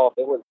back off.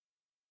 It was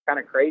kind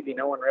of crazy.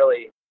 No one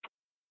really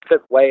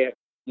took way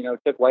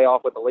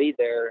off with the lead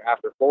there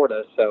after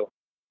Florida. So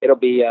it'll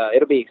be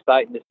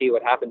exciting to see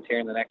what happens here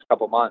in the next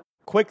couple months.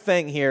 Quick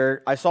thing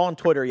here. I saw on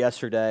Twitter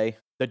yesterday,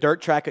 the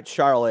dirt track at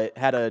Charlotte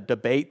had a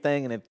debate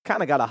thing, and it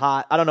kind of got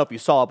I don't know if you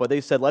saw it, but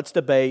they said, let's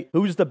debate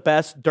who's the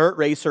best dirt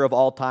racer of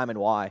all time and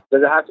why.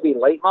 Does it have to be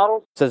late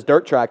models? It says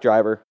dirt track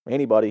driver.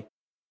 Anybody.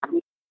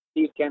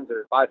 Steve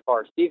Kinser, by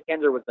far. Steve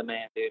Kinser was the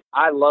man, dude.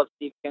 I love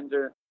Steve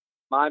Kinser.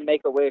 My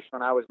make-a-wish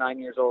when I was 9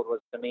 years old was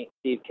to meet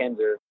Steve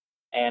Kinser.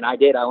 And I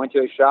did. I went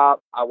to his shop.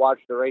 I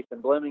watched the race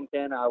in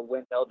Bloomington. I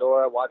went to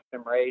Eldora, watched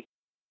him race.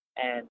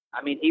 And,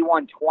 I mean, he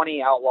won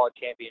 20 Outlaw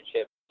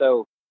championships.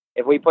 So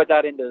if we put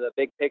that into the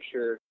big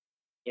picture,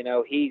 you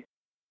know,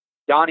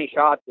 Donnie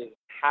Schatz is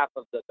half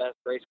of the best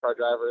race car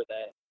driver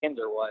that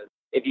Kinser was.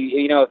 If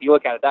you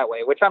look at it that way,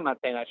 which I'm not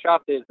saying that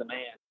Schatz is the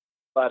man.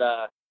 But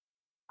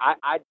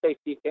I'd say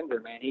Steve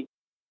Kinser, man.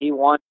 He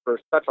won for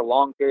such a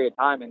long period of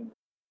time and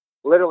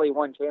literally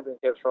won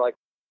championships for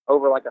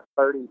over a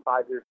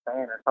 35-year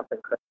span or something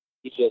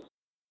crazy.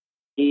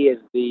 He is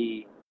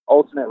the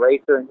ultimate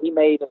racer, and he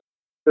made it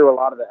through a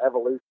lot of the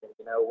evolution.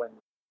 You know,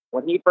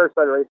 when he first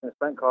started racing a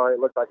sprint car, it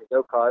looked like a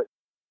go-kart.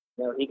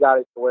 You know, he got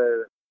it to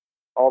where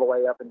all the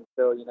way up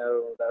until, you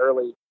know, the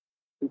early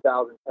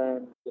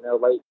 2010s, you know,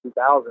 late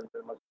 2000s,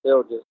 and was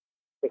still just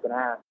kicking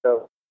ass.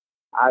 So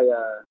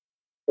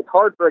it's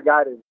hard for a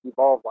guy to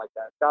evolve like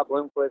that. Scott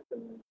Bloomquist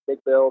and Big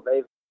Bill,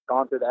 they've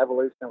gone through the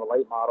evolution of a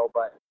late model,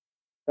 but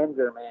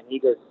Kinser, man, he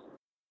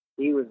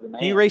was the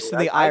man. He raced in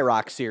the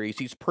IROC series.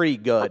 He's pretty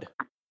good.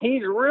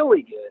 He's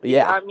really good.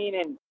 Yeah. I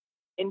mean,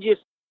 and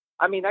just,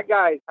 I mean, that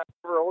guy,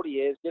 however old he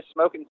is, just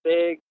smoking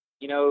cigs,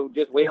 you know,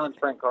 just wheeling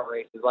sprint car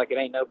races like it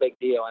ain't no big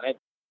deal. And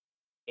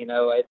he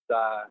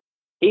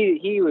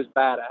was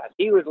badass.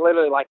 He was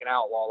literally like an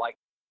outlaw. Like,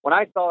 when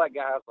I saw that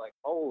guy, I was like,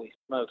 holy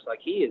smokes, like,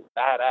 he is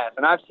badass.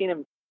 And I've seen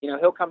him, you know,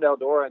 he'll come to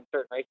Eldora in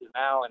certain races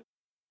now and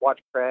watch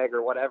Craig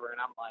or whatever, and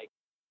I'm like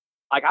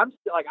I'm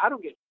still I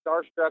don't get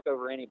starstruck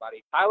over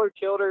anybody. Tyler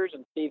Childers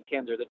and Steve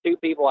Kinser, the two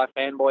people I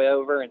fanboy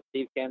over, and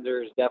Steve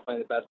Kinser is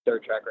definitely the best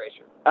dirt track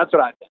racer. That's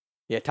what I think.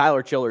 Yeah,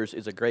 Tyler Childers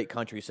is a great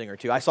country singer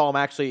too. I saw him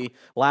actually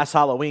last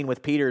Halloween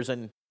with Peters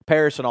and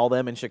Paris and all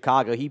them in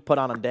Chicago. He put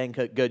on a dang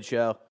good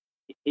show.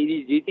 Do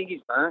you think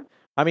he's burnt?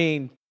 I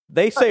mean,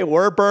 they say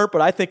we're burnt,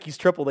 but I think he's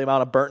triple the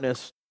amount of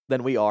burntness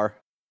than we are,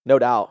 no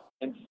doubt.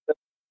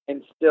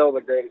 And still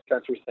the greatest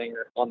country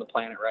singer on the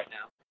planet right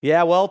now.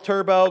 Yeah, well,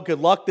 Turbo, good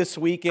luck this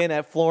weekend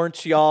at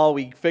Florence, y'all.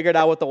 We figured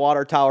out what the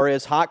water tower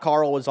is. Hot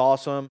Carl was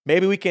awesome.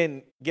 Maybe we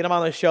can get him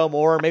on the show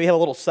more. Maybe have a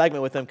little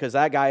segment with him because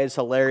that guy is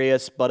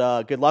hilarious.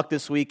 But good luck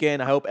this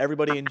weekend. I hope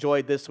everybody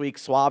enjoyed this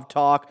week's Suave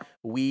Talk.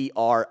 We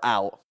are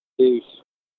out. Peace.